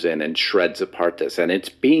comes in and shreds apart this, and it's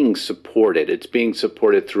being supported. It's being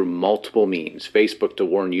supported through multiple means. Facebook to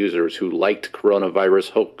warn users who liked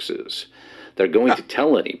coronavirus hoaxes. They're going to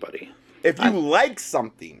tell anybody. If you like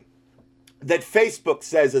something that Facebook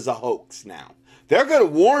says is a hoax now, they're going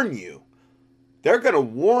to warn you. They're going to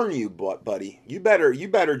warn you, buddy. You better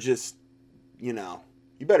just, you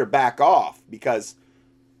better back off, because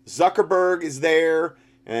Zuckerberg is there,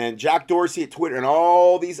 and Jack Dorsey at Twitter, and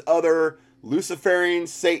all these other Luciferian,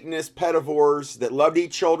 Satanist pedivores that love to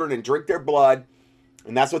eat children and drink their blood,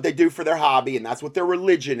 and that's what they do for their hobby, and that's what their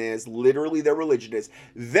religion is. Literally, their religion is.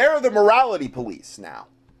 They're the morality police now.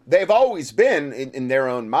 They've always been in their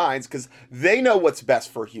own minds, because they know what's best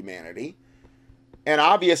for humanity. And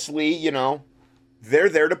obviously, they're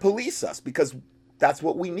there to police us, because that's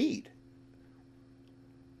what we need.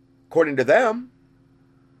 According to them.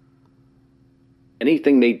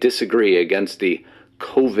 Anything they disagree against the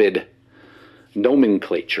COVID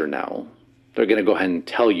nomenclature now, they're going to go ahead and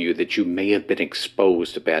tell you that you may have been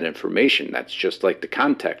exposed to bad information. That's just like the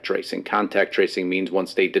contact tracing. Contact tracing means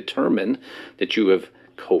once they determine that you have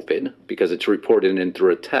COVID, because it's reported in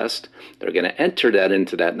through a test, they're going to enter that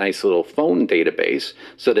into that nice little phone database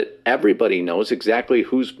so that everybody knows exactly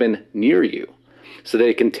who's been near you, so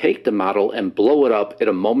they can take the model and blow it up at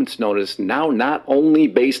a moment's notice, now not only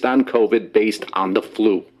based on COVID, based on the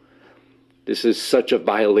flu. This is such a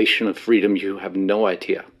violation of freedom, you have no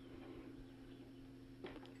idea.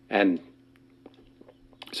 And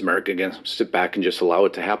is America going to sit back and just allow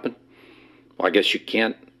it to happen? Well, I guess you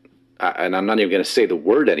can't. And I'm not even going to say the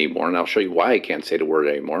word anymore, and I'll show you why I can't say the word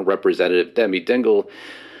anymore. Representative Debbie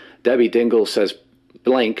Dingell says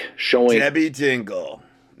blank, showing... Debbie Dingell.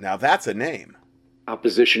 Now that's a name.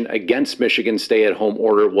 Opposition against Michigan's stay-at-home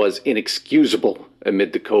order was inexcusable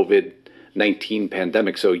amid the COVID-19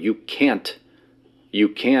 pandemic. So you can't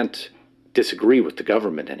disagree with the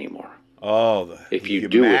government anymore. Oh, if you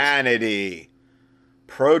humanity.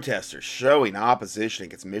 Protesters showing opposition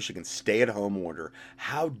against Michigan's stay-at-home order.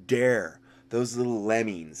 How dare those little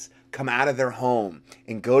lemmings come out of their home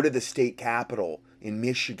and go to the state capitol in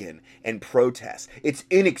Michigan and protest. It's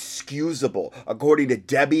inexcusable, according to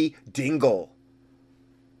Debbie Dingell.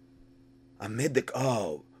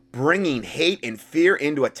 Bringing hate and fear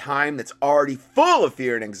into a time that's already full of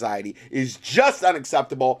fear and anxiety is just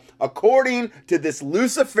unacceptable, according to this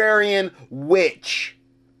Luciferian witch.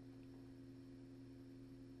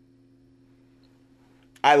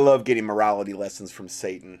 I love getting morality lessons from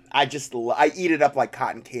Satan. I eat it up like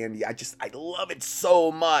cotton candy. I love it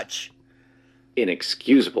so much.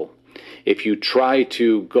 Inexcusable. If you try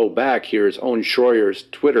to go back, here's Owen Schroyer's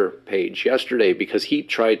Twitter page yesterday, because he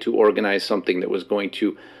tried to organize something that was going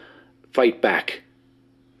to fight back,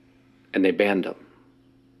 and they banned him.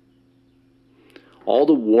 All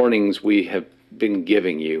the warnings we have been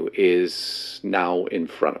giving you is now in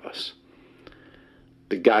front of us.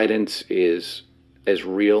 The guidance is as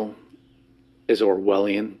real, as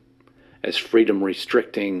Orwellian, as freedom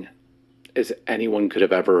restricting as anyone could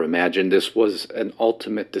have ever imagined. This was an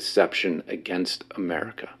ultimate deception against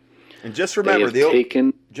America. And just remember, the old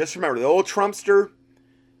Trumpster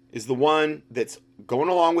is the one that's going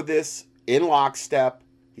along with this in lockstep.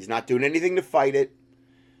 He's not doing anything to fight it.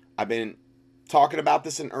 I've been talking about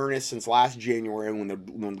this in earnest since last January, when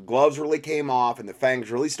the gloves really came off and the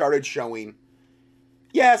fangs really started showing.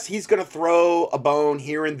 Yes, he's going to throw a bone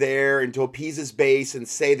here and there and to appease his base and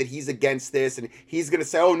say that he's against this. And he's going to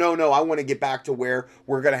say, oh, no, I want to get back to where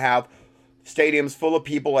we're going to have stadiums full of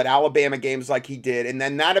people at Alabama games like he did. And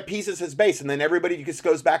then that appeases his base. And then everybody just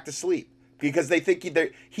goes back to sleep because they think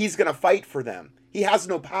he's going to fight for them. He has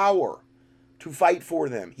no power to fight for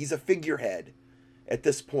them. He's a figurehead at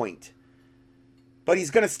this point. But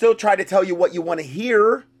he's going to still try to tell you what you want to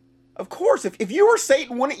hear. Of course, if you were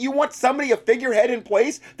Satan, wouldn't you want somebody, a figurehead in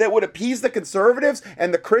place that would appease the conservatives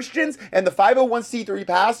and the Christians and the 501c3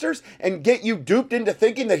 pastors and get you duped into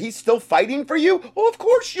thinking that he's still fighting for you? Well, of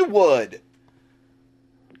course you would.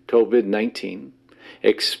 COVID-19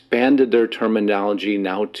 expanded their terminology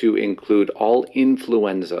now to include all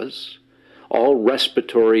influenzas, all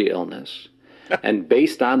respiratory illness, and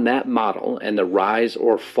based on that model and the rise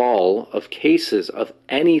or fall of cases of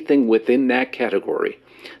anything within that category,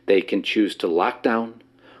 they can choose to lock down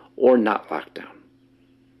or not lock down.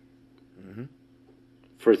 Mm-hmm.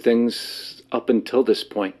 For things up until this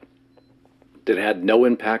point that had no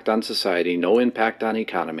impact on society, no impact on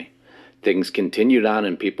economy, things continued on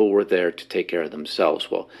and people were there to take care of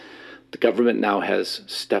themselves. Well, The government now has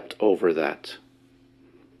stepped over that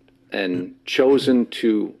and chosen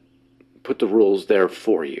to put the rules there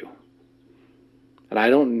for you. And I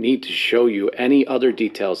don't need to show you any other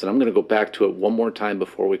details, and I'm going to go back to it one more time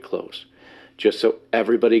before we close, just so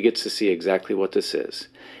everybody gets to see exactly what this is.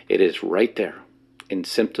 It is right there in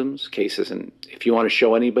symptoms, cases, and if you want to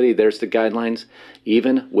show anybody, there's the guidelines.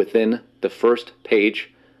 Even within the first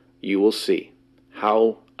page, you will see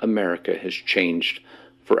how America has changed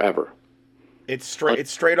forever. It's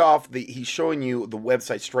straight off he's showing you the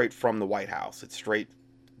website straight from the White House. It's straight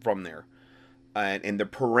from there. And the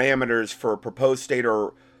parameters for proposed state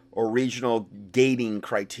or regional gating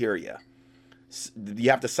criteria. You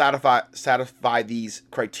have to satisfy these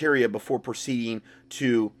criteria before proceeding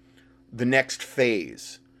to the next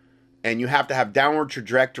phase. And you have to have downward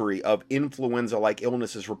trajectory of influenza-like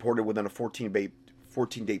illnesses reported within a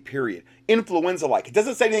 14-day period. Influenza-like. It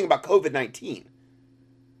doesn't say anything about COVID-19.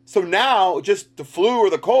 So now, just the flu or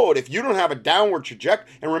the cold, if you don't have a downward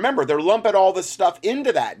trajectory, and remember, they're lumping all this stuff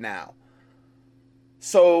into that now.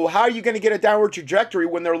 So how are you going to get a downward trajectory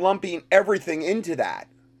when they're lumping everything into that?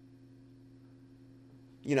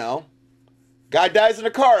 You know, guy dies in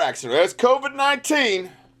a car accident. That's COVID-19.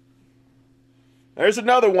 There's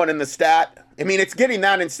another one in the stat. I mean, it's getting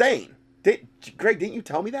that insane. Greg, didn't you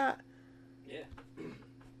tell me that? Yeah.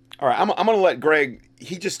 All right, I'm going to let Greg,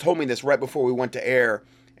 he just told me this right before we went to air,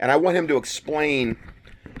 and I want him to explain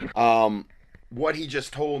what he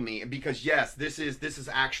just told me, because yes, this is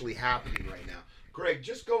actually happening right now. Greg,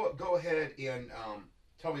 just go ahead and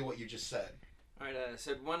tell me what you just said. All right,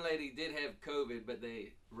 so one lady did have COVID, but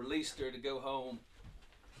they released her to go home.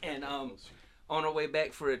 And on her way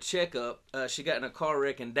back for a checkup, she got in a car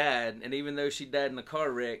wreck and died. And even though she died in a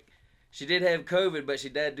car wreck, she did have COVID, but she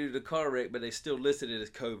died due to the car wreck, but they still listed it as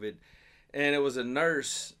COVID. And it was a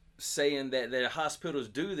nurse saying that the hospitals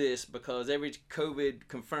do this because every COVID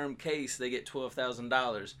confirmed case, they get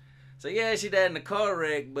 $12,000. So yeah, she died in a car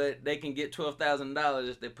wreck, but they can get $12,000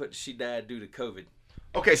 if they put she died due to COVID.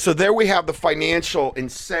 Okay, so there we have the financial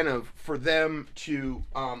incentive for them to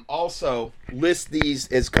also list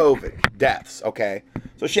these as COVID deaths, okay?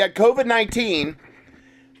 So she had COVID-19,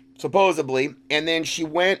 supposedly, and then she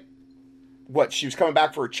went, she was coming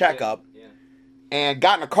back for a checkup, Yeah. and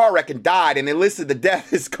got in a car wreck and died, and they listed the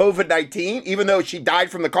death as COVID-19, even though she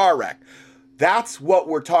died from the car wreck. That's what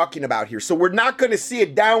we're talking about here. So we're not going to see a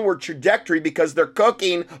downward trajectory because they're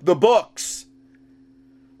cooking the books.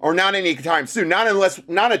 Or not anytime soon. Not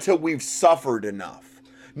until we've suffered enough.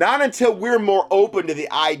 Not until we're more open to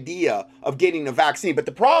the idea of getting a vaccine. But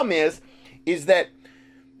the problem is that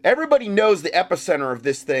everybody knows the epicenter of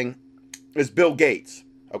this thing is Bill Gates.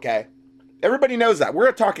 Okay? Everybody knows that. We're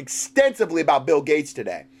going to talk extensively about Bill Gates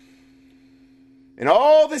today. And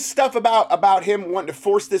all this stuff about him wanting to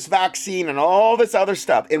force this vaccine and all this other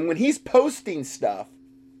stuff. And when he's posting stuff,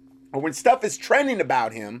 or when stuff is trending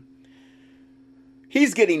about him,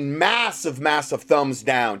 he's getting massive thumbs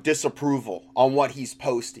down, disapproval on what he's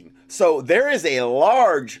posting. So there is a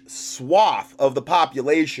large swath of the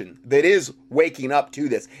population that is waking up to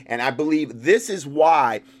this. And I believe this is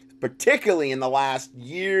why, particularly in the last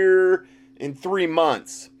year and 3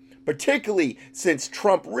 months, particularly since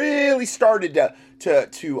Trump really started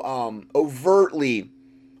to overtly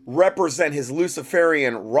represent his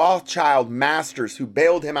Luciferian Rothschild masters who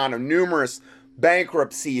bailed him out of numerous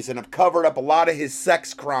bankruptcies and have covered up a lot of his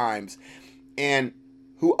sex crimes, and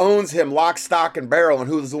who owns him lock, stock, and barrel, and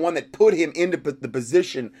who is the one that put him into the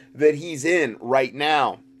position that he's in right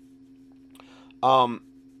now. A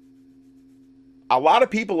lot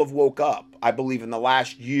of people have woke up, I believe, in the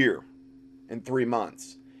last year and 3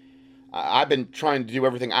 months. I've been trying to do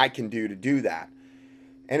everything I can do that.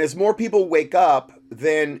 And as more people wake up,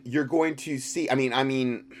 then you're going to see, I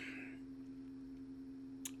mean,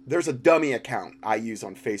 there's a dummy account I use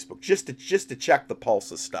on Facebook just to check the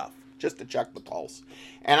pulse of stuff, just to check the pulse.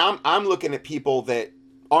 And I'm looking at people that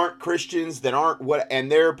aren't Christians, that aren't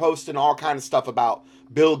and they're posting all kind of stuff about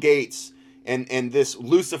Bill Gates and this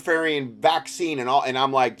Luciferian vaccine and all, and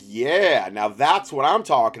I'm like, yeah, now that's what I'm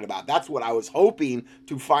talking about. That's what I was hoping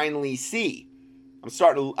to finally see. I'm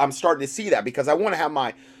starting to see that, because I want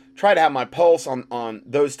to try to have my pulse on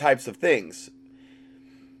those types of things.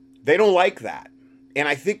 They don't like that. And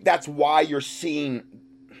I think that's why you're seeing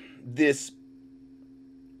this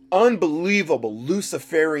unbelievable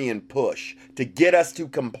Luciferian push to get us to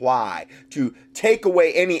comply, to take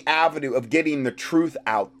away any avenue of getting the truth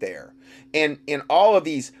out there. And in all of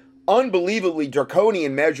these unbelievably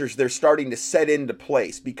draconian measures they're starting to set into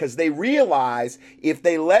place, because they realize if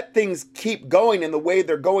they let things keep going in the way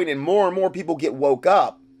they're going and more people get woke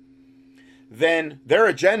up, then their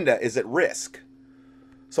agenda is at risk.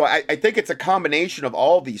 So I think it's a combination of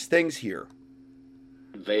all these things here.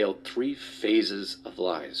 Veiled 3 phases of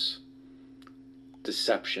lies: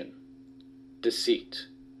 deception, deceit,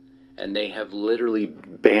 and they have literally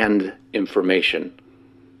banned information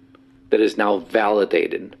that is now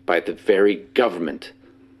validated by the very government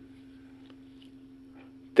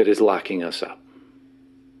that is locking us up,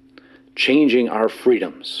 changing our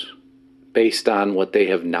freedoms based on what they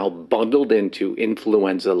have now bundled into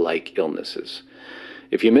influenza-like illnesses.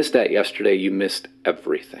 If you missed that yesterday, you missed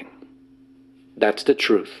everything. That's the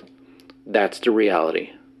truth. That's the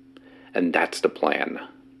reality. And that's the plan.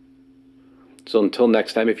 So until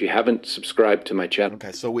next time, if you haven't subscribed to my channel.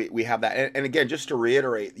 Okay, so we have that. And again, just to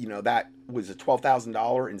reiterate, that was a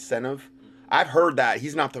 $12,000 incentive. I've heard that.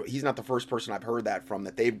 He's not the first person I've heard that from,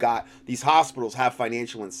 that they've got, these hospitals have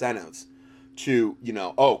financial incentives to,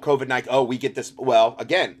 COVID-19, we get this. Well,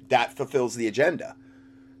 again, that fulfills the agenda.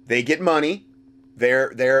 They get money.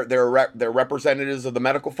 They're representatives of the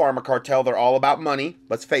medical pharma cartel. They're all about money.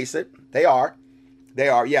 Let's face it. They are.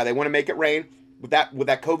 Yeah, they want to make it rain with that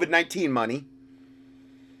COVID-19 money.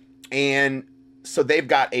 And so they've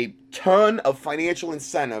got a ton of financial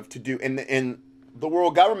incentive to do, and the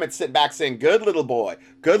world government sitting back saying, good little boy,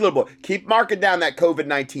 keep marking down that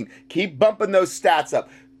COVID-19, keep bumping those stats up,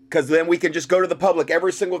 because then we can just go to the public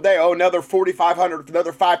every single day. Oh, another 4,500,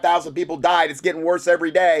 another 5,000 people died. It's getting worse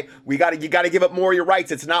every day. You got to give up more of your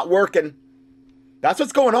rights. It's not working. That's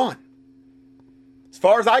what's going on, as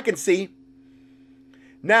far as I can see.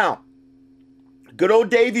 Now, good old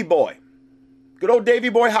Davy Boy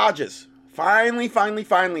Hodges, finally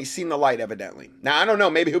seen the light, evidently. Now, I don't know.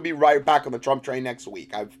 Maybe he'll be right back on the Trump train next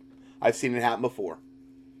week. I've seen it happen before.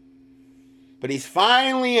 But he's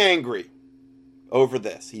finally angry over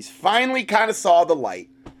this. He's finally kind of saw the light.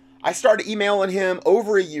 I started emailing him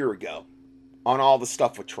over a year ago on all the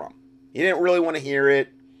stuff with Trump. He didn't really want to hear it.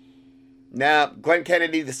 Nah, Glenn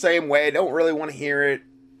Kennedy the same way. Don't really want to hear it.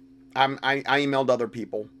 I emailed other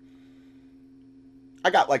people. I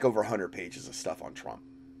got like over 100 pages of stuff on Trump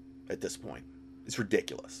at this point. It's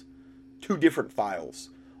ridiculous. 2 different files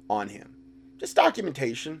on him. Just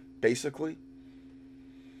documentation, basically.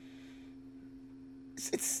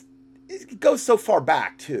 It goes so far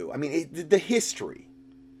back, too. I mean, the history,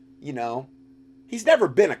 He's never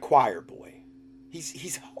been a choir boy.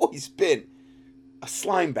 He's always been a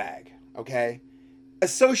slime bag, okay?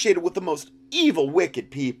 Associated with the most evil,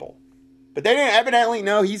 wicked people. But they didn't evidently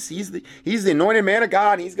know he's the anointed man of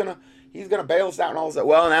God. And he's gonna bail us out and all that.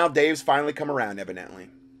 Well, now Dave's finally come around, evidently.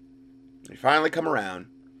 He finally come around.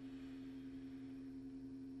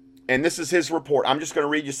 And this is his report. I'm just going to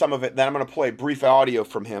read you some of it. Then I'm going to play brief audio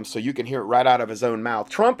from him so you can hear it right out of his own mouth.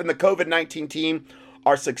 Trump and the COVID-19 team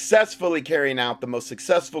are successfully carrying out the most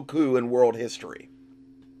successful coup in world history.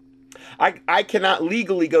 I cannot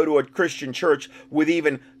legally go to a Christian church with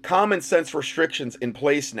even common sense restrictions in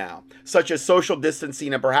place now, such as social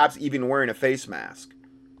distancing and perhaps even wearing a face mask.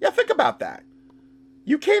 Yeah, think about that.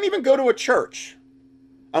 You can't even go to a church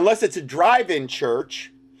unless it's a drive-in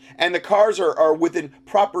church and the cars are within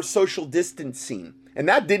proper social distancing. And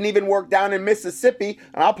that didn't even work down in Mississippi.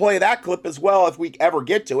 And I'll play that clip as well if we ever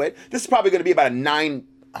get to it. This is probably going to be about a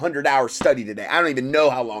 900-hour study today. I don't even know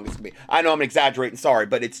how long it's going to be. I know I'm exaggerating, sorry,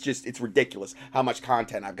 but it's ridiculous how much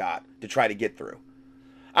content I've got to try to get through.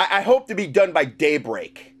 I hope to be done by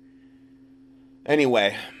daybreak.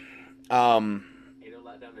 Anyway. They don't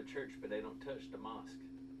lock down the church, but they don't touch the mosque.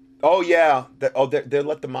 Oh, yeah. They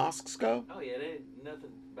let the mosques go? Oh, yeah, they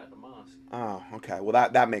nothing about the mosque. Oh, okay. Well,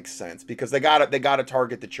 that makes sense because they got to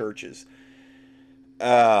target the churches.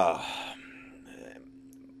 But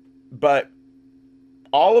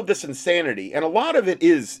all of this insanity, and a lot of it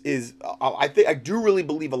is I do really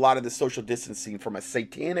believe a lot of the social distancing from a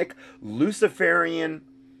satanic Luciferian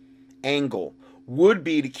angle would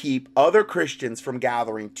be to keep other Christians from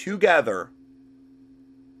gathering together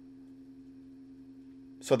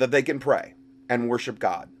so that they can pray and worship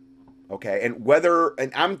God. Okay,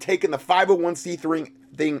 and I'm taking the 501c3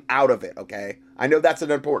 thing out of it, okay? I know that's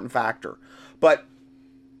an important factor. But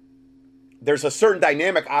there's a certain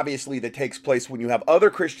dynamic, obviously, that takes place when you have other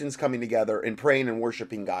Christians coming together and praying and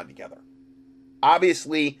worshiping God together.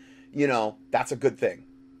 Obviously, that's a good thing,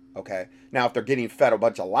 okay? Now, if they're getting fed a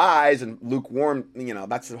bunch of lies and lukewarm,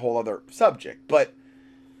 that's a whole other subject. But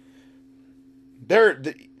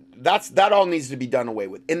that all needs to be done away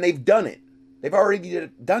with. And they've done it. They've already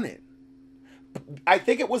done it. I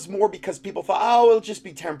think it was more because people thought, it'll just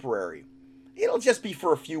be temporary. It'll just be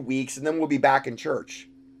for a few weeks and then we'll be back in church.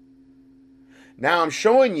 Now I'm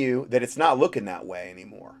showing you that it's not looking that way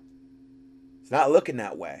anymore. It's not looking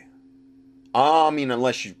that way. I mean,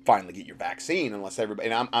 unless you finally get your vaccine, unless everybody,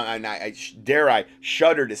 and I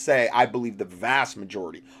shudder to say, I believe the vast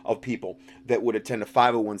majority of people that would attend a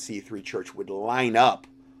 501c3 church would line up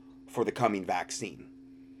for the coming vaccine,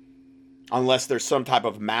 unless there's some type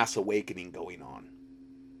of mass awakening going on.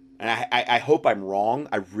 And I hope I'm wrong.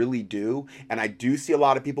 I really do. And I do see a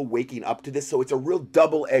lot of people waking up to this. So it's a real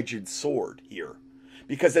double-edged sword here.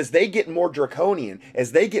 Because as they get more draconian,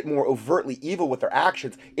 as they get more overtly evil with their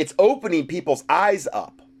actions, it's opening people's eyes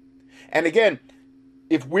up. And again,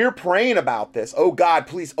 if we're praying about this, oh God,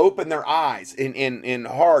 please open their eyes in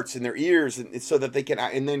hearts, in their ears, and so that they can,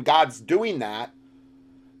 and then God's doing that,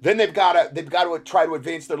 then they've got to try to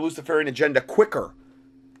advance their Luciferian agenda quicker.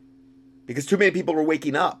 Because too many people are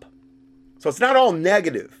waking up. So it's not all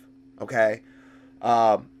negative, okay?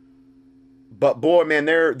 But boy, man,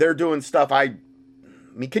 they're doing stuff. I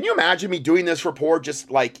mean, can you imagine me doing this report just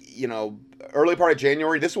like, early part of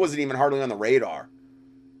January? This wasn't even hardly on the radar.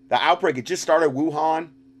 The outbreak, it just started Wuhan.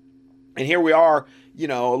 And here we are,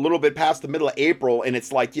 a little bit past the middle of April, and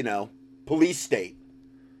it's like, police state.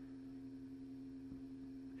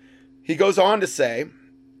 He goes on to say,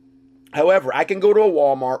 however, I can go to a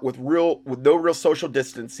Walmart with no real social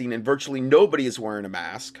distancing and virtually nobody is wearing a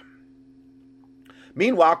mask.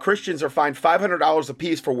 Meanwhile, Christians are fined $500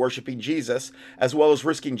 apiece for worshiping Jesus, as well as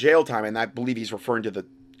risking jail time, and I believe he's referring to the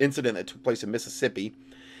incident that took place in Mississippi.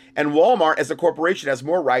 And Walmart, as a corporation, has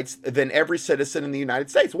more rights than every citizen in the United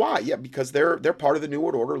States. Why? Yeah, because they're part of the New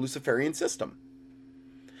World Order Luciferian system.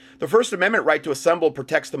 The First Amendment right to assemble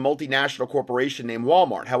protects the multinational corporation named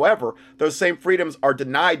Walmart. However, those same freedoms are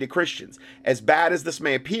denied to Christians. As bad as this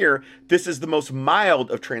may appear, this is the most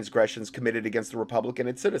mild of transgressions committed against the Republic and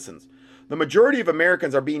its citizens. The majority of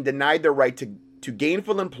Americans are being denied their right to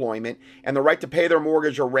gainful employment and the right to pay their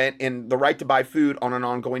mortgage or rent and the right to buy food on an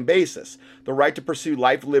ongoing basis, the right to pursue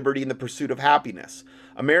life, liberty, and the pursuit of happiness.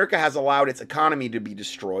 America has allowed its economy to be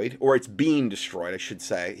destroyed, or it's being destroyed,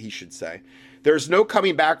 he should say. There's no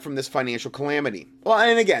coming back from this financial calamity. Well,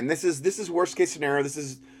 and again, this is worst case scenario. This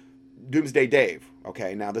is Doomsday Dave.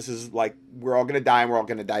 Okay, now this is like we're all going to die and we're all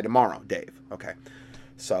going to die tomorrow, Dave. Okay,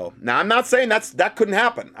 so now I'm not saying that couldn't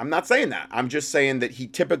happen. I'm not saying that. I'm just saying that he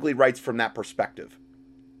typically writes from that perspective.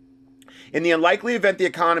 In the unlikely event the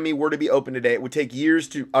economy were to be open today, it would take years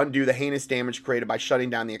to undo the heinous damage created by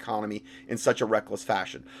shutting down the economy in such a reckless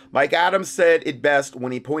fashion. Mike Adams said it best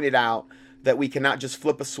when he pointed out that we cannot just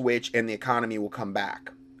flip a switch and the economy will come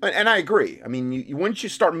back. And I agree. I mean, once you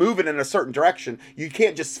start moving in a certain direction, you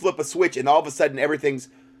can't just flip a switch and all of a sudden everything's,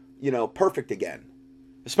 perfect again.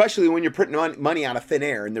 Especially when you're printing money out of thin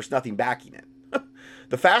air and there's nothing backing it.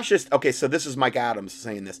 The fascist, okay, so this is Mike Adams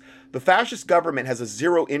saying this. The fascist government has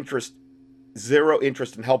zero interest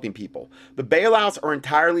in helping people. The bailouts are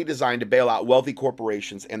entirely designed to bail out wealthy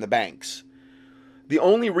corporations and the banks. The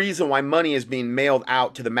only reason why money is being mailed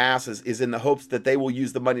out to the masses is in the hopes that they will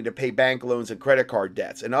use the money to pay bank loans and credit card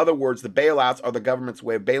debts. In other words, the bailouts are the government's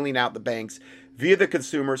way of bailing out the banks via the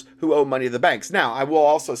consumers who owe money to the banks. Now, I will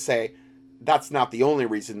also say that's not the only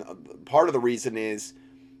reason. Part of the reason is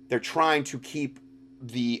they're trying to keep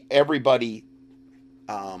everybody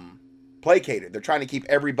placated. They're trying to keep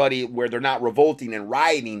everybody where they're not revolting and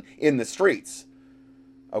rioting in the streets.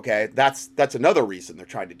 Okay, that's another reason they're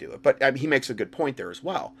trying to do it. But he makes a good point there as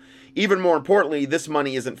well. Even more importantly, this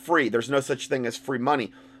money isn't free. There's no such thing as free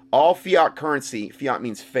money. All fiat currency, fiat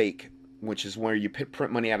means fake, which is where you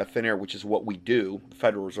print money out of thin air, which is what we do, the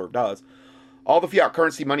Federal Reserve does. All the fiat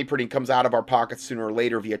currency money printing comes out of our pockets sooner or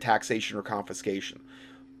later via taxation or confiscation.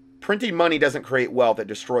 Printing money doesn't create wealth, it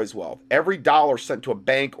destroys wealth. Every dollar sent to a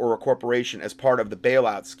bank or a corporation as part of the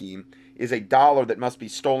bailout scheme is a dollar that must be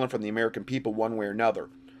stolen from the American people one way or another.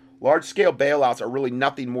 Large-scale bailouts are really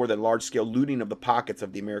nothing more than large-scale looting of the pockets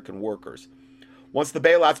of the American workers. Once the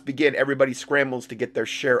bailouts begin, everybody scrambles to get their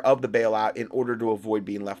share of the bailout in order to avoid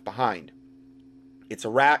being left behind. It's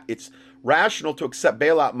rational to accept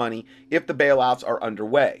bailout money if the bailouts are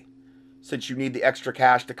underway, since you need the extra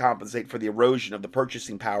cash to compensate for the erosion of the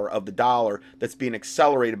purchasing power of the dollar that's being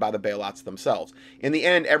accelerated by the bailouts themselves. In the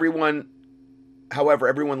end, everyone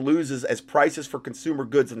loses as prices for consumer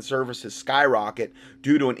goods and services skyrocket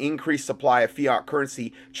due to an increased supply of fiat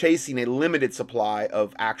currency chasing a limited supply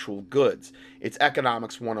of actual goods. It's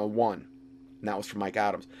Economics 101. And that was from Mike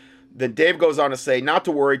Adams. Then Dave goes on to say, not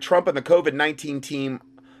to worry, Trump and the COVID-19 team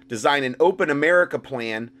designed an open America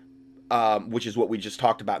plan, which is what we just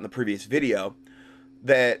talked about in the previous video,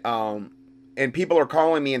 that and people are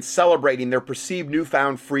calling me and celebrating their perceived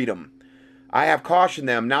newfound freedom. I have cautioned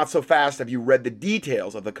them, not so fast have you read the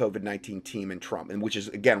details of the COVID-19 team and Trump, and which is,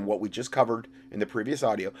 again, what we just covered in the previous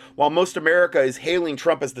audio. While most America is hailing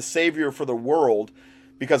Trump as the savior for the world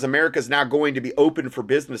because America is now going to be open for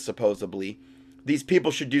business, supposedly, these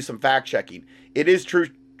people should do some fact-checking. It is true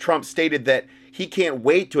Trump stated that he can't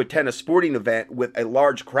wait to attend a sporting event with a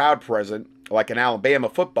large crowd present, like an Alabama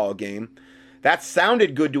football game. That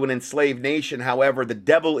sounded good to an enslaved nation. However, the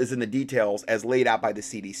devil is in the details as laid out by the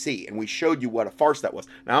CDC. And we showed you what a farce that was.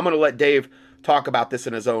 Now, I'm going to let Dave talk about this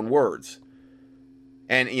in his own words.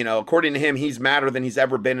 And, you know, according to him, he's madder than he's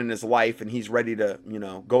ever been in his life. And he's ready to, you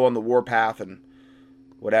know, go on the warpath and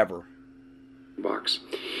whatever. Box.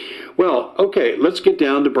 Well, okay, let's get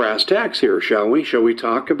down to brass tacks here, shall we? Shall we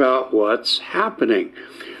talk about what's happening?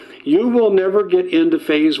 You will never get into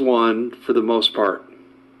phase one for the most part.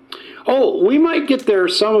 Oh, we might get there,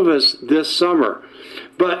 some of us, this summer.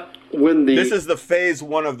 But when the... This is the phase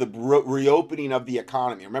one of the reopening of the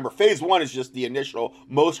economy. Remember, phase one is just the initial,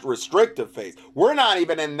 most restrictive phase. We're not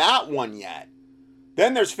even in that one yet.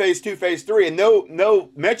 Then there's phase two, phase three, and no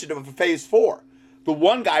mention of a phase four. The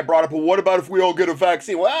one guy brought up, well, what about if we all get a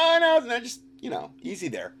vaccine? Well, no, just, you know, easy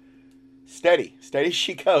there. Steady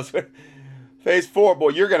she goes. Phase four, boy,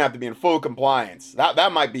 you're going to have to be in full compliance.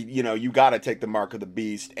 That might be, you know, you got to take the mark of the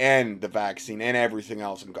beast and the vaccine and everything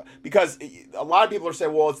else. Because a lot of people are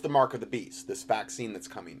saying, well, it's the mark of the beast, this vaccine that's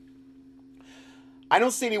coming. I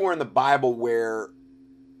don't see anywhere in the Bible where,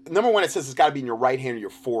 number one, it says it's got to be in your right hand or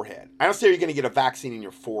your forehead. I don't see you're going to get a vaccine in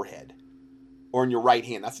your forehead or in your right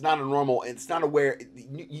hand. That's not a normal, it's not aware.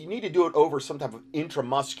 You need to do it over some type of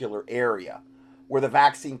intramuscular area where the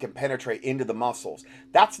vaccine can penetrate into the muscles.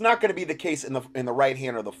 That's not going to be the case in the right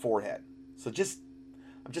hand or the forehead. So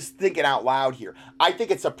I'm just thinking out loud here. I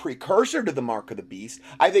think it's a precursor to the mark of the beast.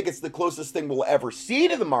 I think it's the closest thing we'll ever see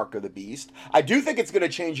to the mark of the beast. I do think it's going to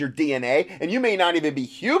change your DNA, and you may not even be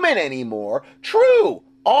human anymore. True,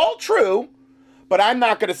 all true. But I'm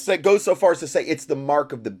not going to go so far as to say it's the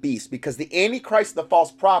mark of the beast, because the Antichrist and the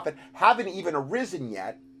false prophet haven't even arisen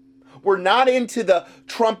yet. We're not into the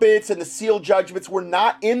trumpets and the seal judgments. We're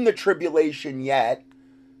not in the tribulation yet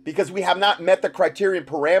because we have not met the criterion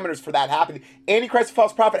parameters for that happening. Antichrist and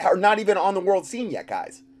false prophet are not even on the world scene yet,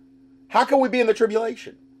 guys. How can we be in the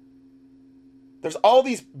tribulation? There's all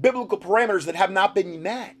these biblical parameters that have not been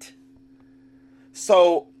met.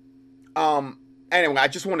 So, anyway, I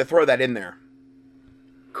just wanted to throw that in there.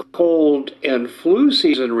 Cold and flu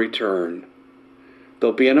season return,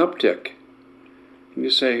 there'll be an uptick. And you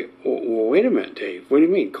say, well, wait a minute, Dave. What do you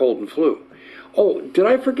mean, cold and flu? Oh, did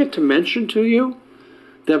I forget to mention to you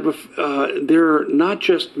that they're not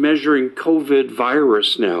just measuring COVID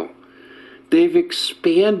virus now. They've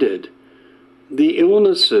expanded the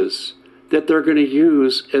illnesses that they're going to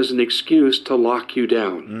use as an excuse to lock you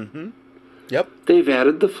down. Mm-hmm. Yep. They've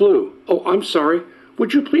added the flu. Oh, I'm sorry.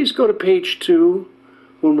 Would you please go to page 2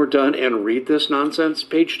 when we're done and read this nonsense?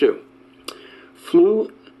 Page 2.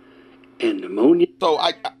 Flu and pneumonia. So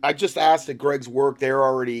I just asked at Greg's work, they're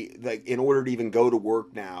already, like, in order to even go to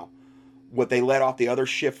work now, what they let off the other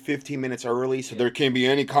shift 15 minutes early, so there can't be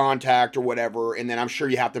any contact or whatever, and then I'm sure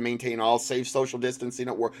you have to maintain all safe social distancing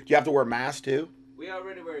at work. Do you have to wear a mask too? We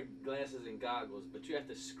already wear glasses and goggles, but you have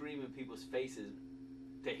to scream in people's faces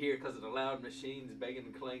to hear because of the loud machines banging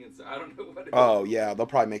and clanging, so I don't know what it is. Oh, yeah, they'll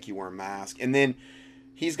probably make you wear a mask. And then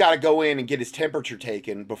he's got to go in and get his temperature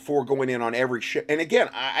taken before going in on every shift. And again,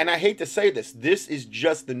 I hate to say this is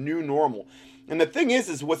just the new normal. And the thing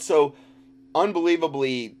is what's so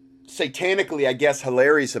unbelievably, satanically, I guess,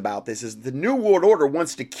 hilarious about this is the New World Order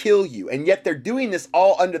wants to kill you. And yet they're doing this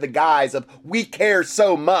all under the guise of, we care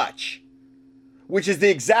so much. Which is the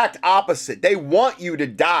exact opposite. They want you to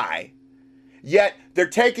die. Yet they're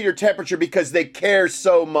taking your temperature because they care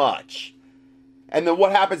so much. And then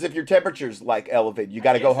what happens if your temperature's like elevated? You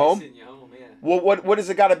got to go home? Send you home, yeah. Well, what does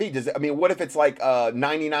it got to be? What if it's like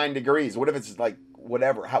 99 degrees? What if it's like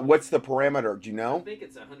whatever? What's the parameter? Do you know? I think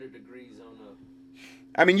it's 100 degrees on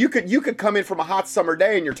a... I mean, you could come in from a hot summer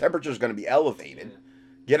day and your temperature's going to be elevated. Yeah.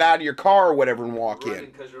 Get out of your car or whatever and walk in.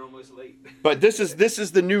 Because you're almost late. But this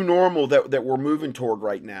is the new normal that we're moving toward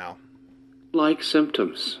right now. Like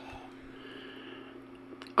symptoms.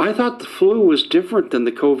 I thought the flu was different than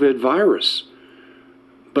the COVID virus.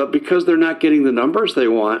 But because they're not getting the numbers they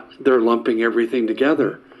want, they're lumping everything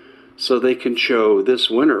together. So they can show this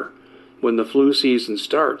winter, when the flu season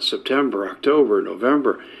starts, September, October,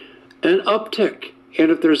 November, an uptick.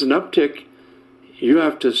 And if there's an uptick, you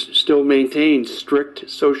have to still maintain strict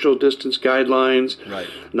social distance guidelines. Right.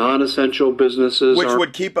 Non-essential businesses. Which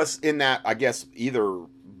would keep us in that, I guess, either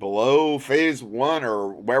below phase 1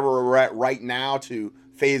 or wherever we're at right now to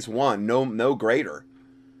phase one, no greater.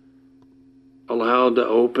 Allowed to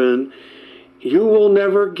open. You will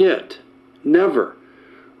never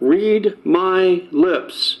read my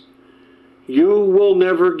lips. You will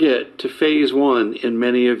never get to phase one in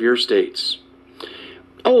many of your states.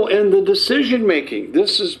 Oh, and the decision making.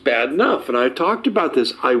 This is bad enough. And I talked about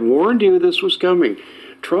this. I warned you this was coming.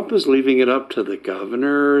 Trump is leaving it up to the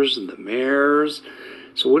governors and the mayors.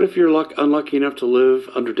 So what if you're unlucky enough to live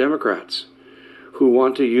under Democrats who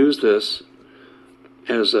want to use this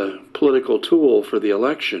as a political tool for the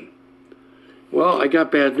election? Well, I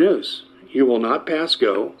got bad news. You will not pass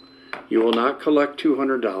go. You will not collect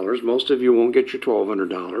 $200. Most of you won't get your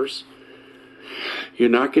 $1,200. You're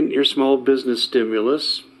not getting your small business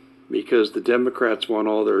stimulus because the Democrats want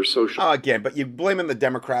all their social... Again, but you blaming the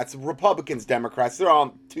Democrats. Republicans, Democrats, they're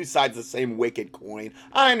on two sides of the same wicked coin.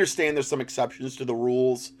 I understand there's some exceptions to the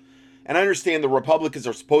rules. And I understand the Republicans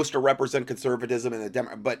are supposed to represent conservatism,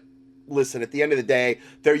 and but listen, at the end of the day,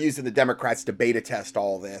 they're using the Democrats to beta test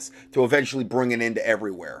all this to eventually bring it into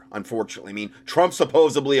everywhere, unfortunately. I mean, Trump's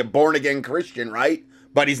supposedly a born-again Christian, right?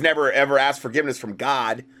 But he's never, ever asked forgiveness from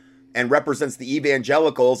God and represents the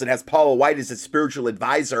evangelicals and has Paula White as his spiritual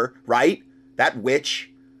advisor, right? That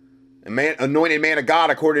witch. Anointed man of God,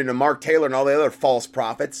 according to Mark Taylor and all the other false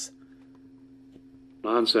prophets.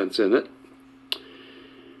 Nonsense in it.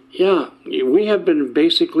 Yeah, we have been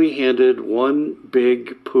basically handed one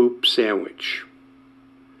big poop sandwich.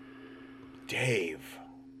 Dave.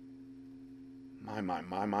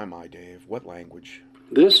 My, Dave. What language?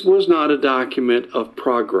 This was not a document of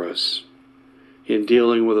progress in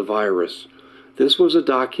dealing with a virus. This was a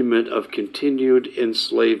document of continued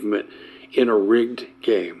enslavement in a rigged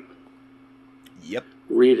game. Yep.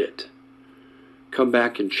 Read it. Come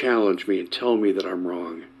back and challenge me and tell me that I'm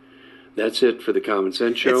wrong. That's it for the Common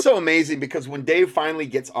Sense Show. It's so amazing because when Dave finally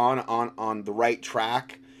gets on the right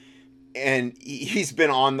track, and he's been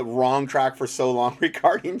on the wrong track for so long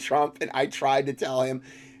regarding Trump, and I tried to tell him,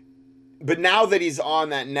 but now that he's on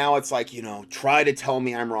that, now it's like, try to tell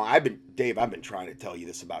me I'm wrong. I've been trying to tell you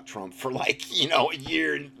this about Trump for a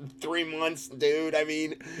year and 3 months, dude. I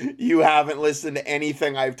mean, you haven't listened to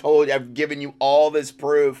anything I've told you. I've given you all this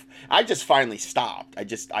proof. I just finally stopped.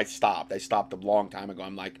 I stopped. I stopped a long time ago.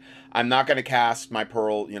 I'm like, I'm not going to cast my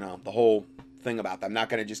pearl, the whole thing about that. I'm not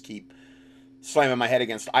going to just keep slamming my head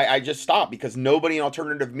against. I just stopped because nobody in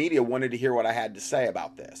alternative media wanted to hear what I had to say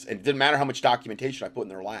about this. And it didn't matter how much documentation I put in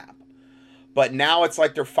their lap. But now it's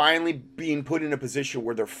like they're finally being put in a position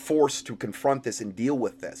where they're forced to confront this and deal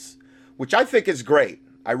with this, which I think is great.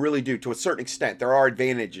 I really do. To a certain extent, there are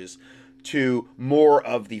advantages to more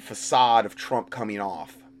of the facade of Trump coming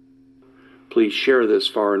off. Please share this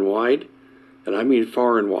far and wide. And I mean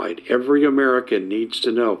far and wide. Every American needs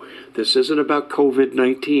to know this isn't about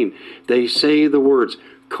COVID-19. They say the words,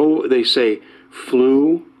 they say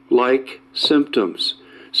flu-like symptoms.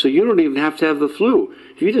 So you don't even have to have the flu.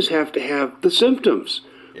 You just have to have the symptoms.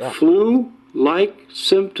 Yeah. Flu-like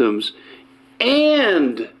symptoms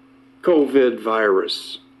and COVID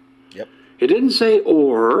virus. Yep. It didn't say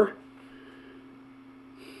or.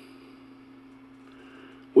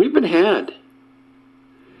 We've been had.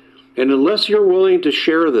 And unless you're willing to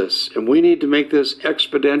share this, and we need to make this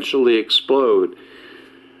exponentially explode,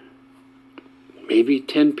 maybe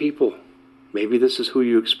 10 people. Maybe this is who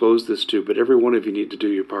you expose this to, but every one of you need to do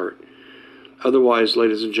your part. Otherwise,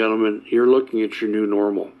 ladies and gentlemen, you're looking at your new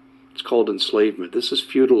normal. It's called enslavement. This is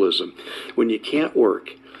feudalism. When you can't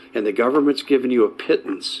work, and the government's giving you a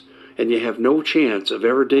pittance, and you have no chance of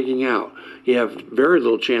ever digging out, you have very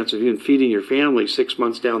little chance of even feeding your family 6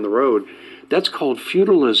 months down the road, that's called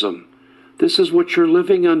feudalism. This is what you're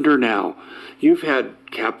living under now. You've had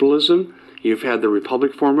capitalism. You've had the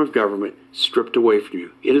republic form of government stripped away from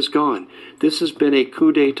you. It is gone. This has been a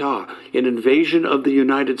coup d'etat, an invasion of the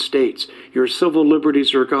United States. Your civil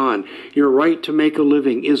liberties are gone. Your right to make a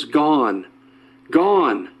living is gone.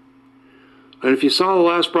 Gone. And if you saw the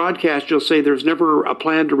last broadcast, you'll say there's never a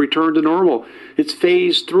plan to return to normal. It's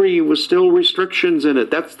phase 3 with still restrictions in it.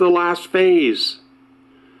 That's the last phase.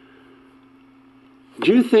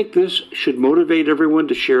 Do you think this should motivate everyone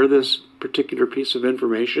to share this particular piece of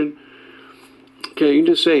information? Okay, you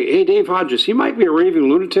can just say, hey, Dave Hodges, he might be a raving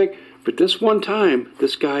lunatic, but this one time,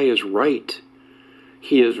 this guy is right.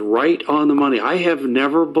 He is right on the money. I have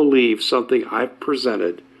never believed something I've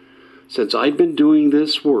presented since I've been doing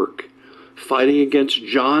this work, fighting against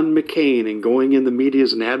John McCain and going in the media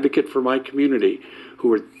as an advocate for my community,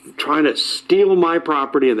 who are trying to steal my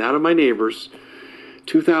property and that of my neighbors.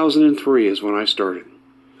 2003 is when I started.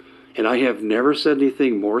 And I have never said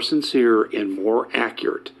anything more sincere and more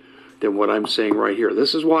accurate than what I'm saying right here.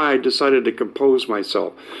 This is why I decided to compose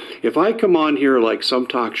myself. If I come on here like some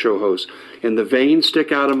talk show host and the veins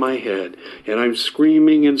stick out of my head and I'm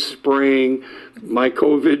screaming and spraying my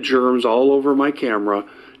COVID germs all over my camera,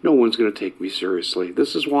 no one's going to take me seriously.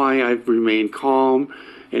 This is why I've remained calm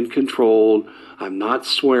and controlled. I'm not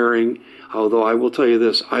swearing, although I will tell you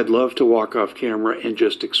this, I'd love to walk off camera and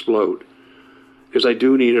just explode, because I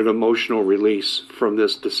do need an emotional release from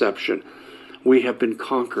this deception. We have been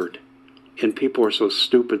conquered, and people are so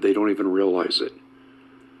stupid they don't even realize it.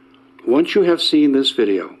 Once you have seen this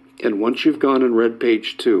video, and once you've gone and read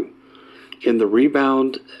page 2, in the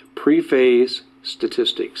rebound pre-phase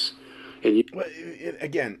statistics, and you... Well,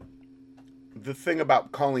 again, the thing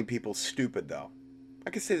about calling people stupid, though, I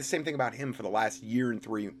could say the same thing about him for the last year and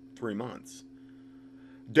three months.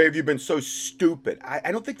 Dave, you've been so stupid.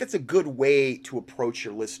 I don't think that's a good way to approach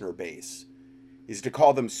your listener base, is to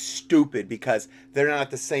call them stupid because they're not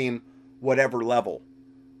at the same whatever level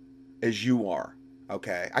as you are.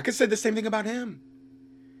 Okay? I could say the same thing about him.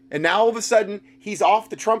 And now all of a sudden, he's off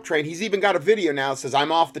the Trump train. He's even got a video now that says,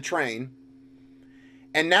 I'm off the train.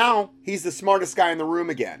 And now he's the smartest guy in the room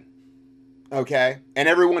again. Okay? And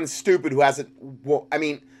everyone's stupid who hasn't... Well, I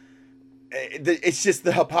mean, it's just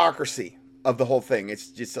the hypocrisy of the whole thing.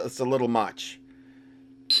 It's a little much.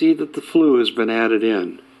 See that the flu has been added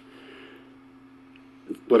in.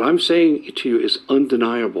 What I'm saying to you is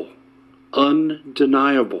undeniable.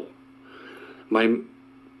 Undeniable. My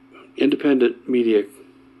independent media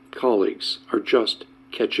colleagues are just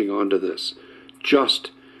catching on to this.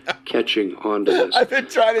 Just catching on to this. I've been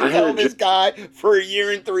trying to tell this guy for a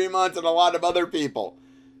year and 3 months, and a lot of other people.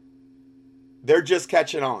 They're just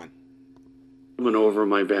catching on. Coming over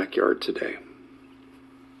my backyard today.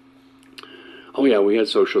 Oh yeah, we had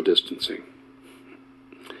social distancing.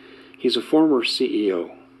 He's a former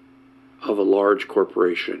CEO of a large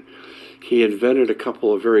corporation. He invented a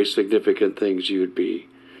couple of very significant things you'd be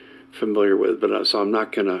familiar with, but so I'm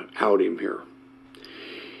not going to out him here.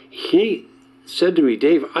 He said to me,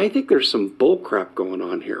 Dave, I think there's some bull crap going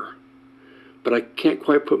on here, but I can't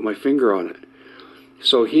quite put my finger on it.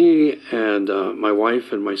 So he and my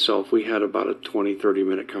wife and myself, we had about a 20-30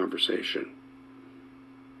 minute conversation.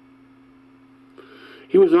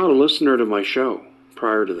 He was not a listener to my show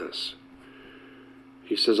prior to this.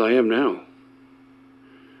 He says, I am now.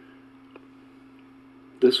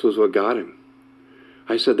 This was what got him.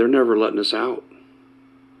 I said, they're never letting us out.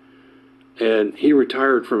 And he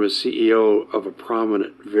retired from as CEO of a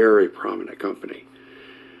prominent, very prominent company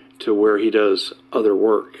to where he does other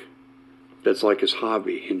work that's like his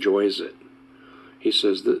hobby. He enjoys it. He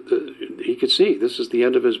says that he could see this is the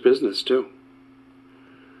end of his business too.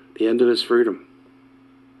 The end of his freedom.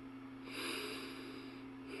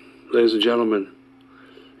 Ladies and gentlemen,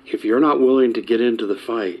 if you're not willing to get into the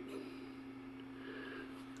fight,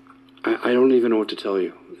 I don't even know what to tell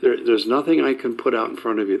you. There's nothing I can put out in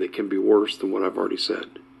front of you that can be worse than what I've already said.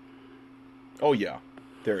 Oh, yeah,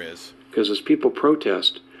 there is. Because as people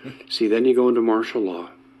protest, see, then you go into martial law.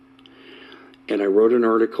 And I wrote an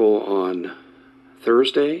article on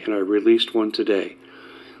Thursday, and I released one today.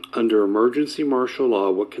 Under emergency martial law,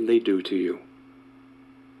 what can they do to you?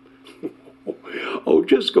 Oh,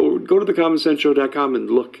 just go to thecommonsenseshow.com and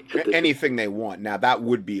look at anything they want. Now, that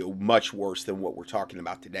would be much worse than what we're talking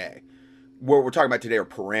about today. What we're talking about today are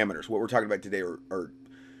parameters. What we're talking about today are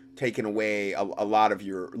taking away a lot of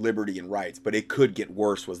your liberty and rights. But it could get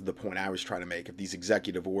worse was the point I was trying to make if these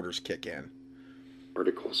executive orders kick in.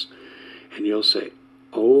 Articles. And you'll say,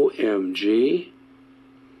 OMG.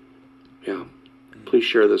 Yeah. Please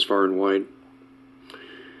share this far and wide.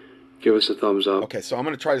 Give us a thumbs up. Okay, so I'm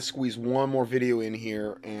going to try to squeeze one more video in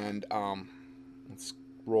here, and let's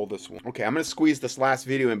roll this one. Okay, I'm going to squeeze this last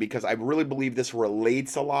video in because I really believe this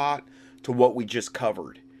relates a lot to what we just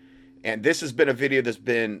covered. And this has been a video that's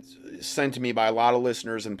been sent to me by a lot of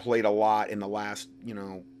listeners and played a lot in the last,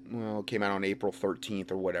 it came out on April 13th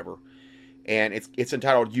or whatever. And it's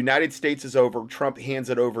entitled, United States is Over, Trump Hands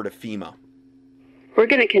It Over to FEMA. We're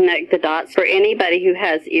going to connect the dots for anybody who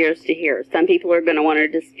has ears to hear. Some people are going to want to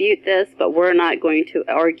dispute this, but we're not going to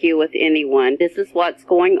argue with anyone. This is what's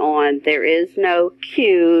going on. There is no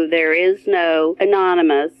Q, there is no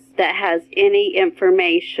anonymous that has any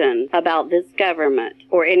information about this government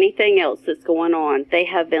or anything else that's going on. They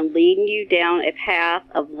have been leading you down a path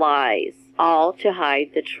of lies, all to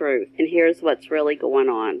hide the truth. And here's what's really going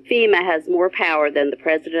on. FEMA has more power than the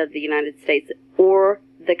President of the United States or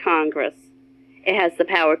the Congress. It has the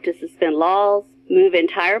power to suspend laws, move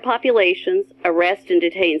entire populations, arrest and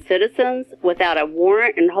detain citizens without a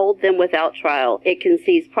warrant, and hold them without trial. It can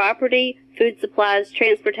seize property, food supplies,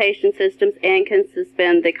 transportation systems, and can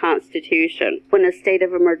suspend the Constitution. When a state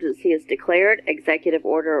of emergency is declared, Executive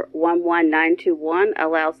Order 11921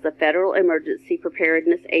 allows the Federal Emergency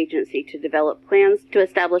Preparedness Agency to develop plans to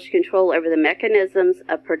establish control over the mechanisms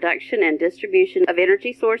of production and distribution of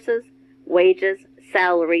energy sources, wages,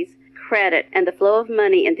 salaries, credit, and the flow of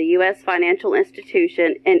money in the U.S. financial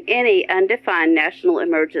institution in any undefined national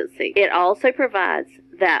emergency. It also provides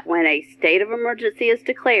that when a state of emergency is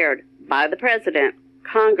declared by the President,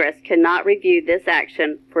 Congress cannot review this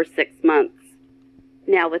action for 6 months.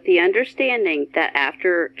 Now, with the understanding that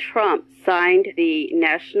after Trump signed the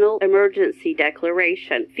National Emergency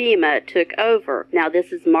Declaration, FEMA took over. Now,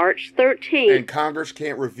 this is March 13th. And Congress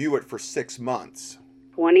can't review it for 6 months.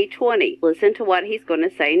 2020. Listen to what he's going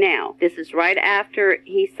to say now. This is right after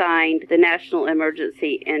he signed the national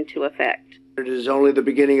emergency into effect. It is only the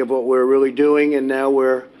beginning of what we're really doing, and now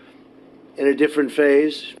we're in a different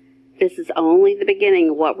phase. This is only the beginning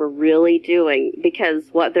of what we're really doing, because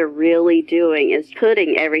what they're really doing is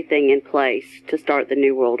putting everything in place to start the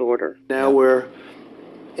New World Order. Now we're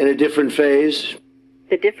in a different phase.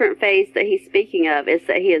 The different phase that he's speaking of is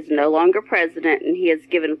that he is no longer president, and he has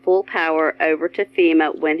given full power over to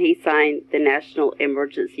FEMA when he signed the National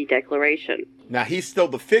Emergency Declaration. Now, he's still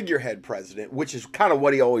the figurehead president, which is kind of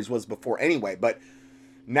what he always was before anyway, but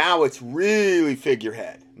now it's really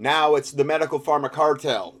figurehead. Now it's the medical pharma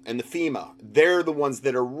cartel and the FEMA. They're the ones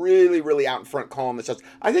that are really, really out in front calling the shots.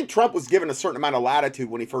 I think Trump was given a certain amount of latitude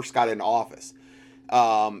when he first got into office.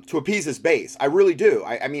 To appease his base. I really do.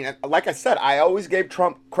 I mean, like I said, I always gave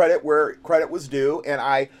Trump credit where credit was due, and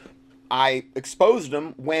I exposed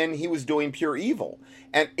him when he was doing pure evil.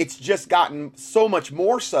 And it's just gotten so much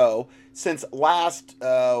more so since last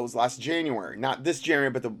January. Not this January,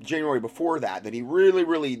 but the January before that he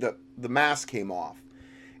really, the mask came off.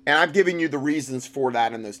 And I've given you the reasons for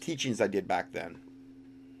that in those teachings I did back then.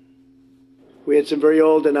 We had some very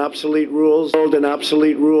old and obsolete rules.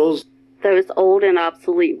 Those old and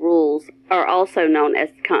obsolete rules are also known as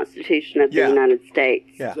the Constitution of the United States.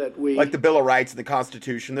 Yeah, like the Bill of Rights and the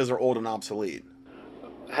Constitution, those are old and obsolete.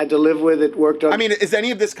 Had to live with it, worked on. I mean, is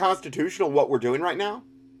any of this constitutional, what we're doing right now?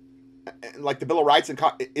 Like the Bill of Rights,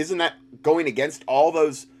 isn't that going against all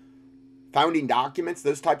those founding documents,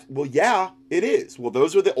 those types? Well, yeah, it is. Well,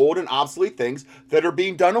 those are the old and obsolete things that are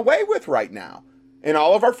being done away with right now. And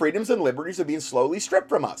all of our freedoms and liberties are being slowly stripped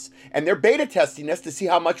from us. And they're beta testing us to see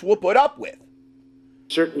how much we'll put up with.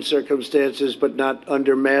 Certain circumstances, but not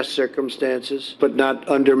under mass circumstances.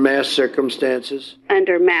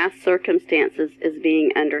 Under mass circumstances is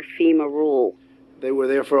being under FEMA rule. They were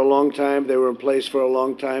there for a long time. They were in place for a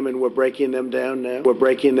long time, and we're breaking them down now.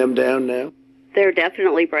 They're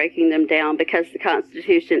definitely breaking them down because the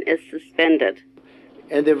Constitution is suspended.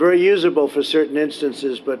 And they're very usable for certain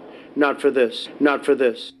instances, but not for this.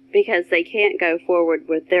 Because they can't go forward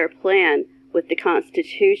with their plan with the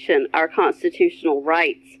Constitution, our constitutional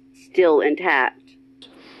rights, still intact.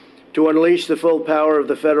 To unleash the full power of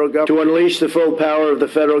the federal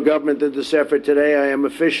government in this effort today, I am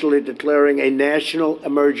officially declaring a national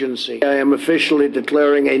emergency.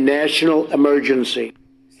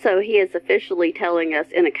 So he is officially telling us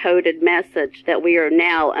in a coded message that we are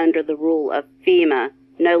now under the rule of FEMA,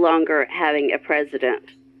 no longer having a president.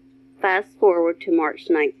 Fast forward to March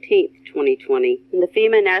 19th, 2020, in the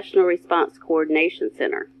FEMA National Response Coordination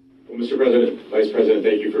Center. Well, Mr. President, Vice President,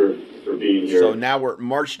 thank you for being here. So now we're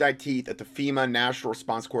March 19th at the FEMA National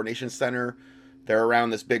Response Coordination Center. They're around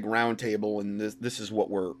this big round table, and this is what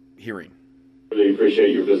we're hearing. Really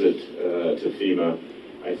appreciate your visit to FEMA.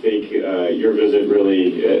 I think your visit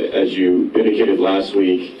really, as you indicated last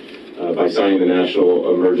week, by signing the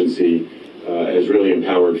national emergency, has really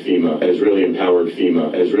empowered FEMA.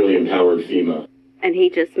 And he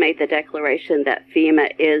just made the declaration that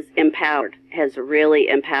FEMA is empowered, has really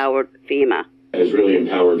empowered FEMA.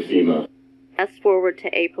 Fast forward to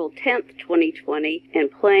April 10th, 2020, in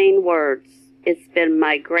plain words, it's been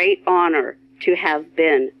my great honor to have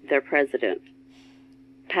been their president.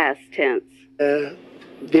 Past tense.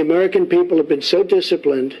 The American people have been so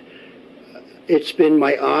disciplined. It's been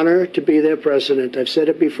my honor to be their president. I've said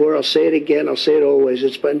it before. I'll say it again. I'll say it always.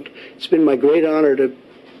 It's been my great honor to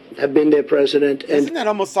have been their president. And doesn't that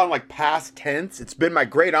almost sound like past tense? It's been my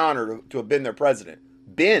great honor to have been their president.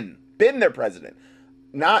 Been their president.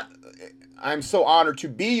 Not, I'm so honored to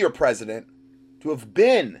be your president. To have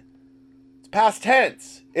been. It's past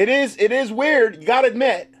tense. It is weird. You got to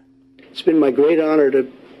admit. It's been my great honor to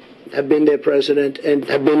have been their president and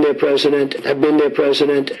have been their president.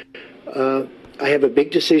 I have a big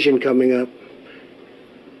decision coming up,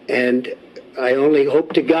 and I only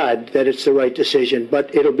hope to God that it's the right decision,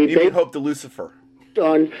 but it'll be You can based hope to Lucifer.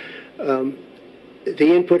 on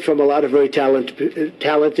the input from a lot of very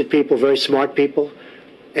talented people, very smart people,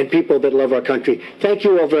 and people that love our country. Thank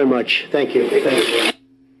you all very much. Thank you. Thank you.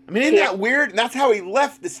 I mean, isn't that weird? And that's how he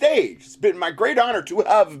left the stage. It's been my great honor to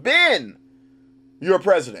have been your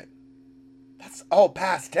president. That's all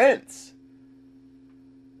past tense.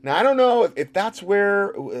 Now, I don't know if that's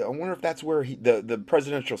where, I wonder if that's where the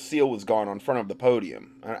presidential seal was gone on front of the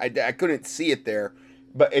podium. I couldn't see it there,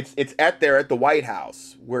 but it's at the White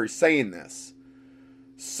House where he's saying this.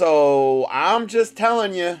 So I'm just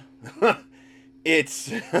telling you,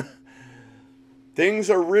 it's, things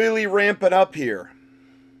are really ramping up here.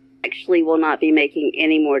 Actually will not be making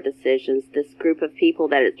any more decisions. This group of people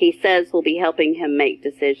that he says will be helping him make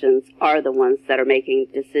decisions are the ones that are making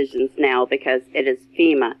decisions now, because it is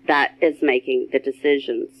FEMA that is making the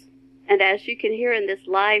decisions. And as you can hear in this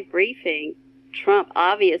live briefing, Trump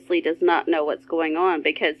obviously does not know what's going on,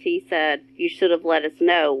 because he said, you should have let us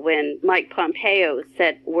know, when Mike Pompeo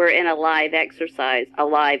said, we're in a live exercise.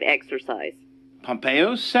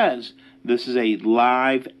 Pompeo says this is a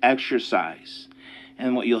live exercise.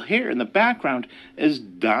 And what you'll hear in the background is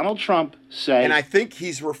Donald Trump say... And I think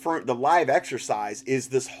he's referring... The live exercise is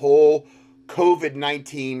this whole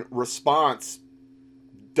COVID-19 response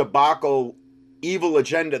debacle, evil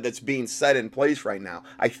agenda that's being set in place right now.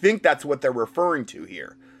 I think that's what they're referring to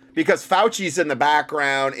here. Because Fauci's in the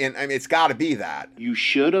background, and I mean, it's got to be that. You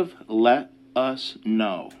should have let us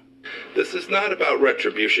know. This is not about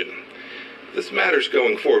retribution. This matters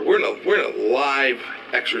going forward. We're in a live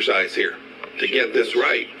exercise here. To get this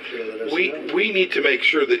right, we need to make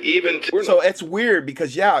sure that So it's weird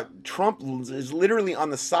because, yeah, Trump is literally on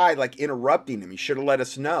the side, like, interrupting him. He should have let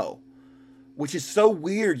us know. Which is so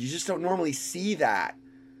weird. You just don't normally see that.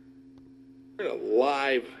 We're in a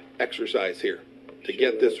live exercise here. To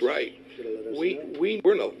get this right, we're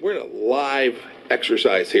in a live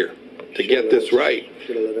exercise here. To get this right,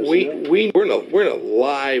 we're in a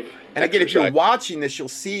live And again, if you're watching this, you'll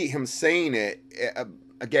see him saying it.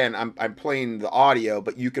 Again, I'm playing the audio,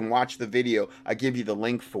 but you can watch the video. I give you the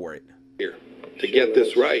link for it. Here, to get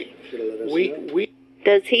this right,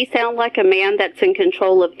 Does he sound like a man that's in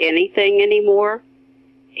control of anything anymore?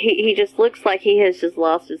 He just looks like he has just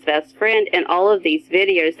lost his best friend, and all of these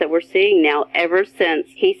videos that we're seeing now ever since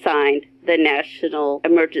he signed the National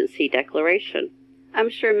Emergency Declaration. I'm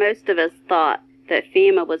sure most of us thought that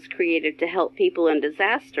FEMA was created to help people in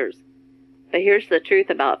disasters. But here's the truth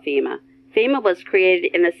about FEMA. FEMA was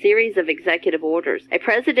created in a series of executive orders. A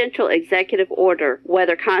presidential executive order,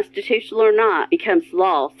 whether constitutional or not, becomes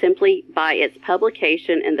law simply by its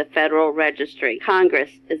publication in the Federal Registry.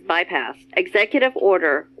 Congress is bypassed. Executive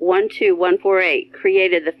Order 12148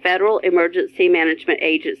 created the Federal Emergency Management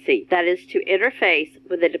Agency, that is to interface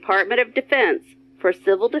with the Department of Defense for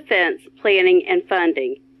civil defense planning and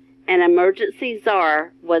funding. An emergency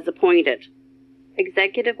czar was appointed.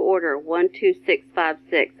 Executive Order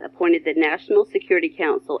 12656 appointed the National Security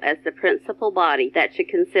Council as the principal body that should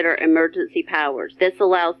consider emergency powers. This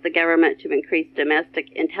allows the government to increase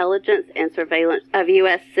domestic intelligence and surveillance of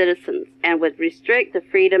U.S. citizens, and would restrict the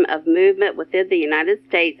freedom of movement within the United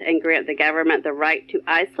States and grant the government the right to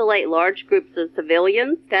isolate large groups of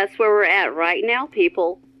civilians. That's where we're at right now,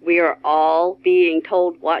 people. We are all being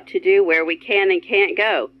told what to do, where we can and can't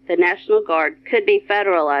go. The National Guard could be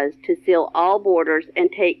federalized to seal all borders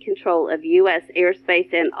and take control of U.S.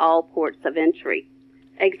 airspace and all ports of entry.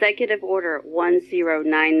 Executive Order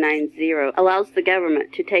 10990 allows the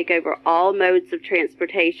government to take over all modes of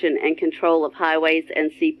transportation and control of highways and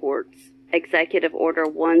seaports. Executive Order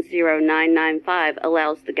 10995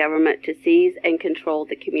 allows the government to seize and control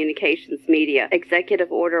the communications media. Executive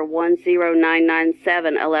Order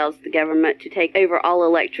 10997 allows the government to take over all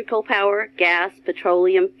electrical power, gas,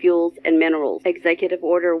 petroleum, fuels, and minerals. Executive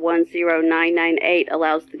Order 10998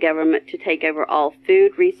 allows the government to take over all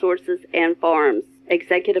food resources and farms.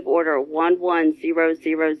 Executive Order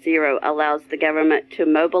 11000 allows the government to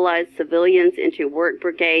mobilize civilians into work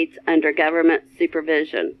brigades under government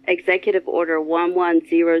supervision. Executive Order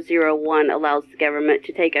 11001 allows the government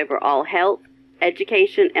to take over all health,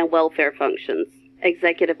 education, and welfare functions.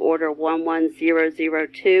 Executive Order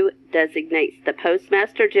 11002 designates the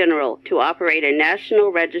Postmaster General to operate a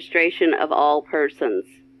national registration of all persons.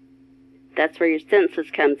 That's where your census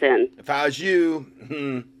comes in. If I was you,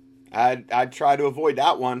 I'd try to avoid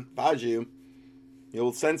that one if I was you. The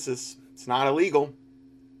old census, it's not illegal,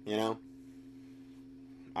 you know.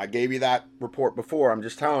 I gave you that report before, I'm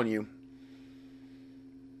just telling you.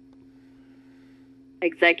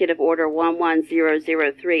 Executive Order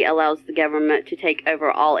 11003 allows the government to take over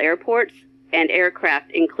all airports, and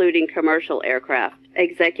aircraft, including commercial aircraft.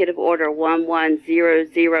 Executive Order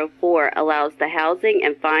 11004 allows the Housing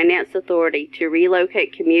and Finance Authority to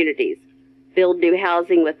relocate communities, build new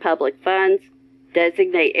housing with public funds,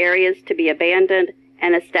 designate areas to be abandoned,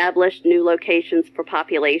 and establish new locations for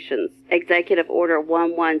populations. Executive Order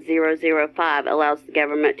 11005 allows the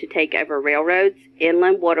government to take over railroads,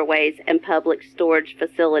 inland waterways, and public storage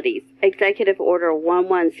facilities. Executive Order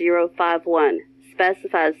 11051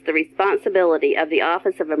 specifies the responsibility of the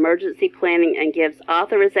Office of Emergency Planning and gives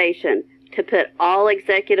authorization to put all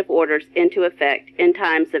executive orders into effect in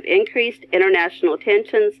times of increased international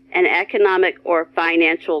tensions and economic or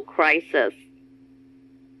financial crisis.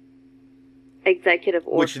 Executive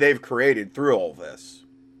Order, which they've created through all this.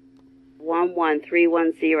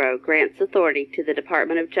 11310 grants authority to the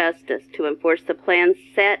Department of Justice to enforce the plans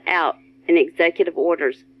set out in executive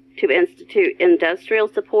orders, to institute industrial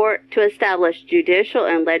support, to establish judicial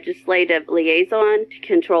and legislative liaison, to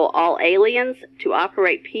control all aliens, to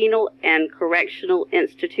operate penal and correctional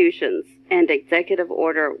institutions. And Executive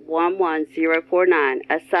Order 11049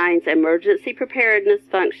 assigns emergency preparedness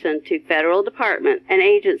function to federal departments and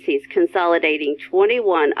agencies, consolidating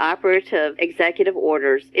 21 operative executive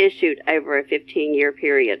orders issued over a 15-year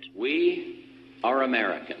period. We are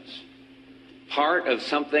Americans, part of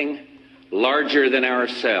something larger than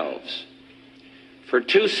ourselves. For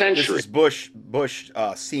 2 centuries. This is Bush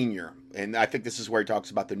Sr., and I think this is where he talks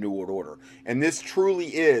about the New World Order. And this truly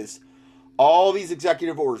is all these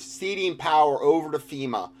executive orders, ceding power over to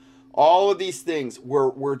FEMA, all of these things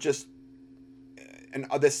were just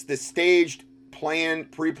this staged,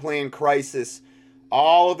 pre-planned crisis.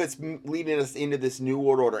 All of it's leading us into this New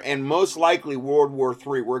World Order. And most likely World War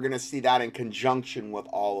III, we're going to see that in conjunction with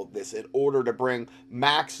all of this in order to bring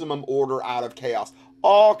maximum order out of chaos.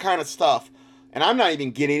 All kind of stuff. And I'm not even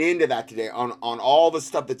getting into that today on all the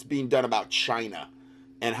stuff that's being done about China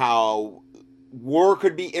and how war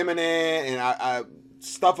could be imminent, and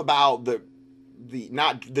stuff about the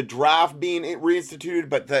not the draft being reinstituted,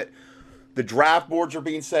 but that the draft boards are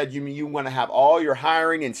being said. You want to have all your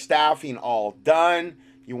hiring and staffing all done.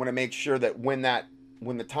 You want to make sure that when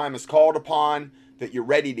the time is called upon, that you're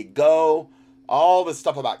ready to go. All the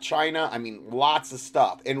stuff about China. I mean, lots of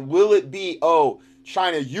stuff. And will it be, oh,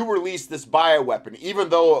 China, you released this bioweapon, even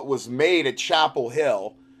though it was made at Chapel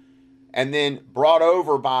Hill and then brought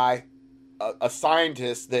over by a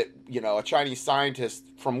scientist that, a Chinese scientist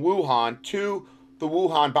from Wuhan to the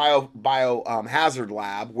Wuhan biohazard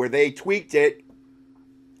lab, where they tweaked it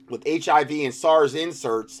with HIV and SARS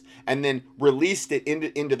inserts and then released it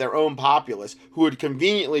into their own populace, who had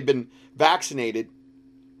conveniently been vaccinated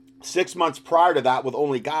 6 months prior to that with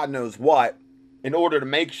only God knows what, in order to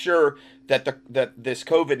make sure that this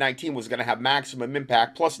COVID-19 was going to have maximum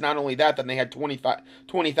impact. Plus, not only that, then they had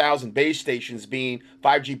 20,000 base stations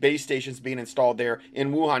 5G base stations being installed there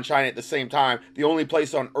in Wuhan, China at the same time. The only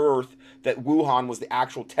place on earth that Wuhan was the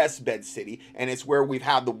actual test bed city, and it's where we've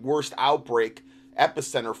had the worst outbreak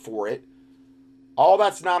epicenter for it. All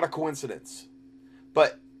that's not a coincidence.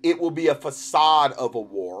 But it will be a facade of a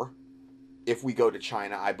war if we go to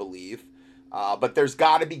China, I believe. But there's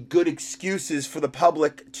got to be good excuses for the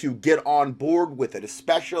public to get on board with it,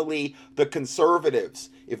 especially the conservatives,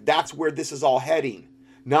 if that's where this is all heading.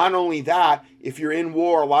 Not only that, if you're in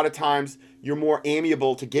war, a lot of times you're more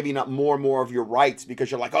amiable to giving up more and more of your rights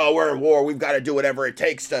because you're like, oh, we're in war, we've got to do whatever it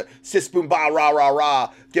takes to sis boom ba rah rah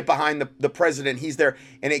rah, get behind the president, he's there,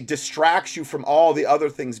 and it distracts you from all the other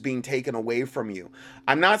things being taken away from you.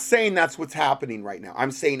 I'm not saying that's what's happening right now.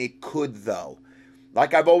 I'm saying it could, though.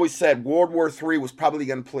 Like I've always said, World War III was probably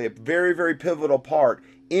going to play a very, very pivotal part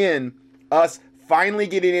in us finally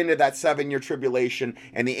getting into that 7-year tribulation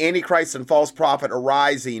and the Antichrist and false prophet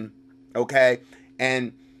arising, okay,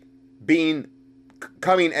 and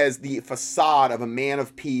coming as the facade of a man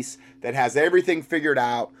of peace that has everything figured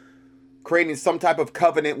out, creating some type of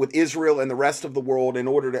covenant with Israel and the rest of the world in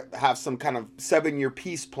order to have some kind of 7-year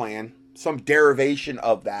peace plan, some derivation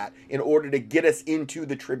of that, in order to get us into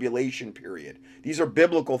the tribulation period. These are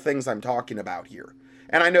biblical things I'm talking about here.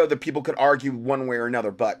 And I know that people could argue one way or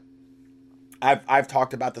another, but I've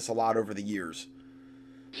talked about this a lot over the years.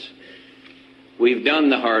 We've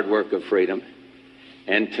done the hard work of freedom,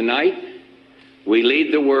 and tonight we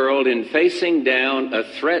lead the world in facing down a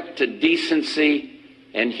threat to decency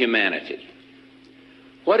and humanity.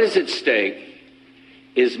 What is at stake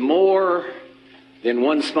is more than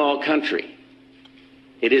one small country.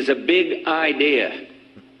 It is a big idea,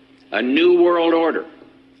 a new world order,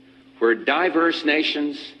 where diverse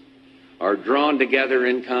nations are drawn together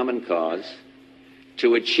in common cause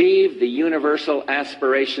to achieve the universal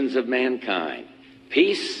aspirations of mankind: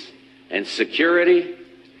 peace and security,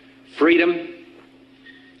 freedom,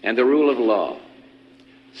 and the rule of law.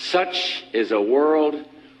 Such is a world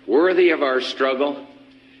worthy of our struggle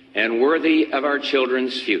and worthy of our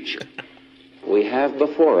children's future. We have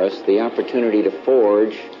before us the opportunity to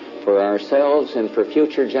forge for ourselves and for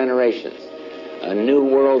future generations a new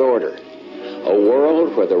world order, a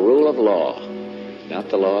world where the rule of law, not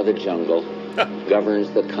the law of the jungle,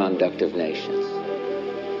 governs the conduct of nations.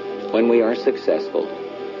 When we are successful,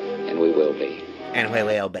 and we will be. And we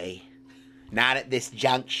will be. Not at this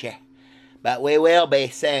juncture. But we will be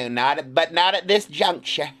soon. But not at this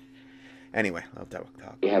juncture. Anyway, I'll talk.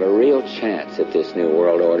 We have a real chance at this new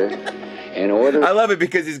world order. I love it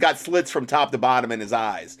because he's got slits from top to bottom in his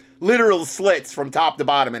eyes. Literal slits from top to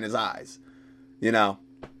bottom in his eyes. You know?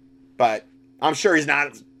 But I'm sure he's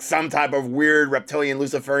not some type of weird reptilian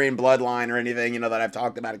Luciferian bloodline or anything, that I've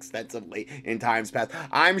talked about extensively in times past.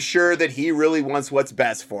 I'm sure that he really wants what's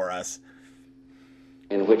best for us.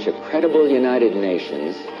 In which a credible United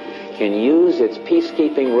Nations can use its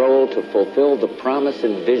peacekeeping role to fulfill the promise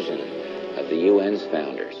and vision of the UN's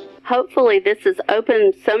founders. Hopefully this has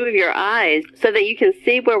opened some of your eyes so that you can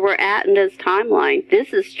see where we're at in this timeline.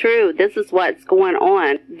 This is true. This is what's going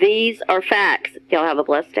on. These are facts. Y'all have a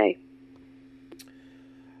blessed day.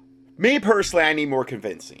 Me personally, I need more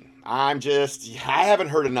convincing. I haven't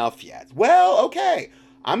heard enough yet. Well, okay.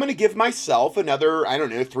 I'm going to give myself another,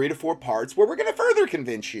 3 to 4 parts where we're going to further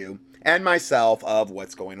convince you and myself of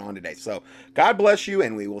what's going on today. So God bless you,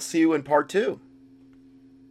 and we will see you in part 2.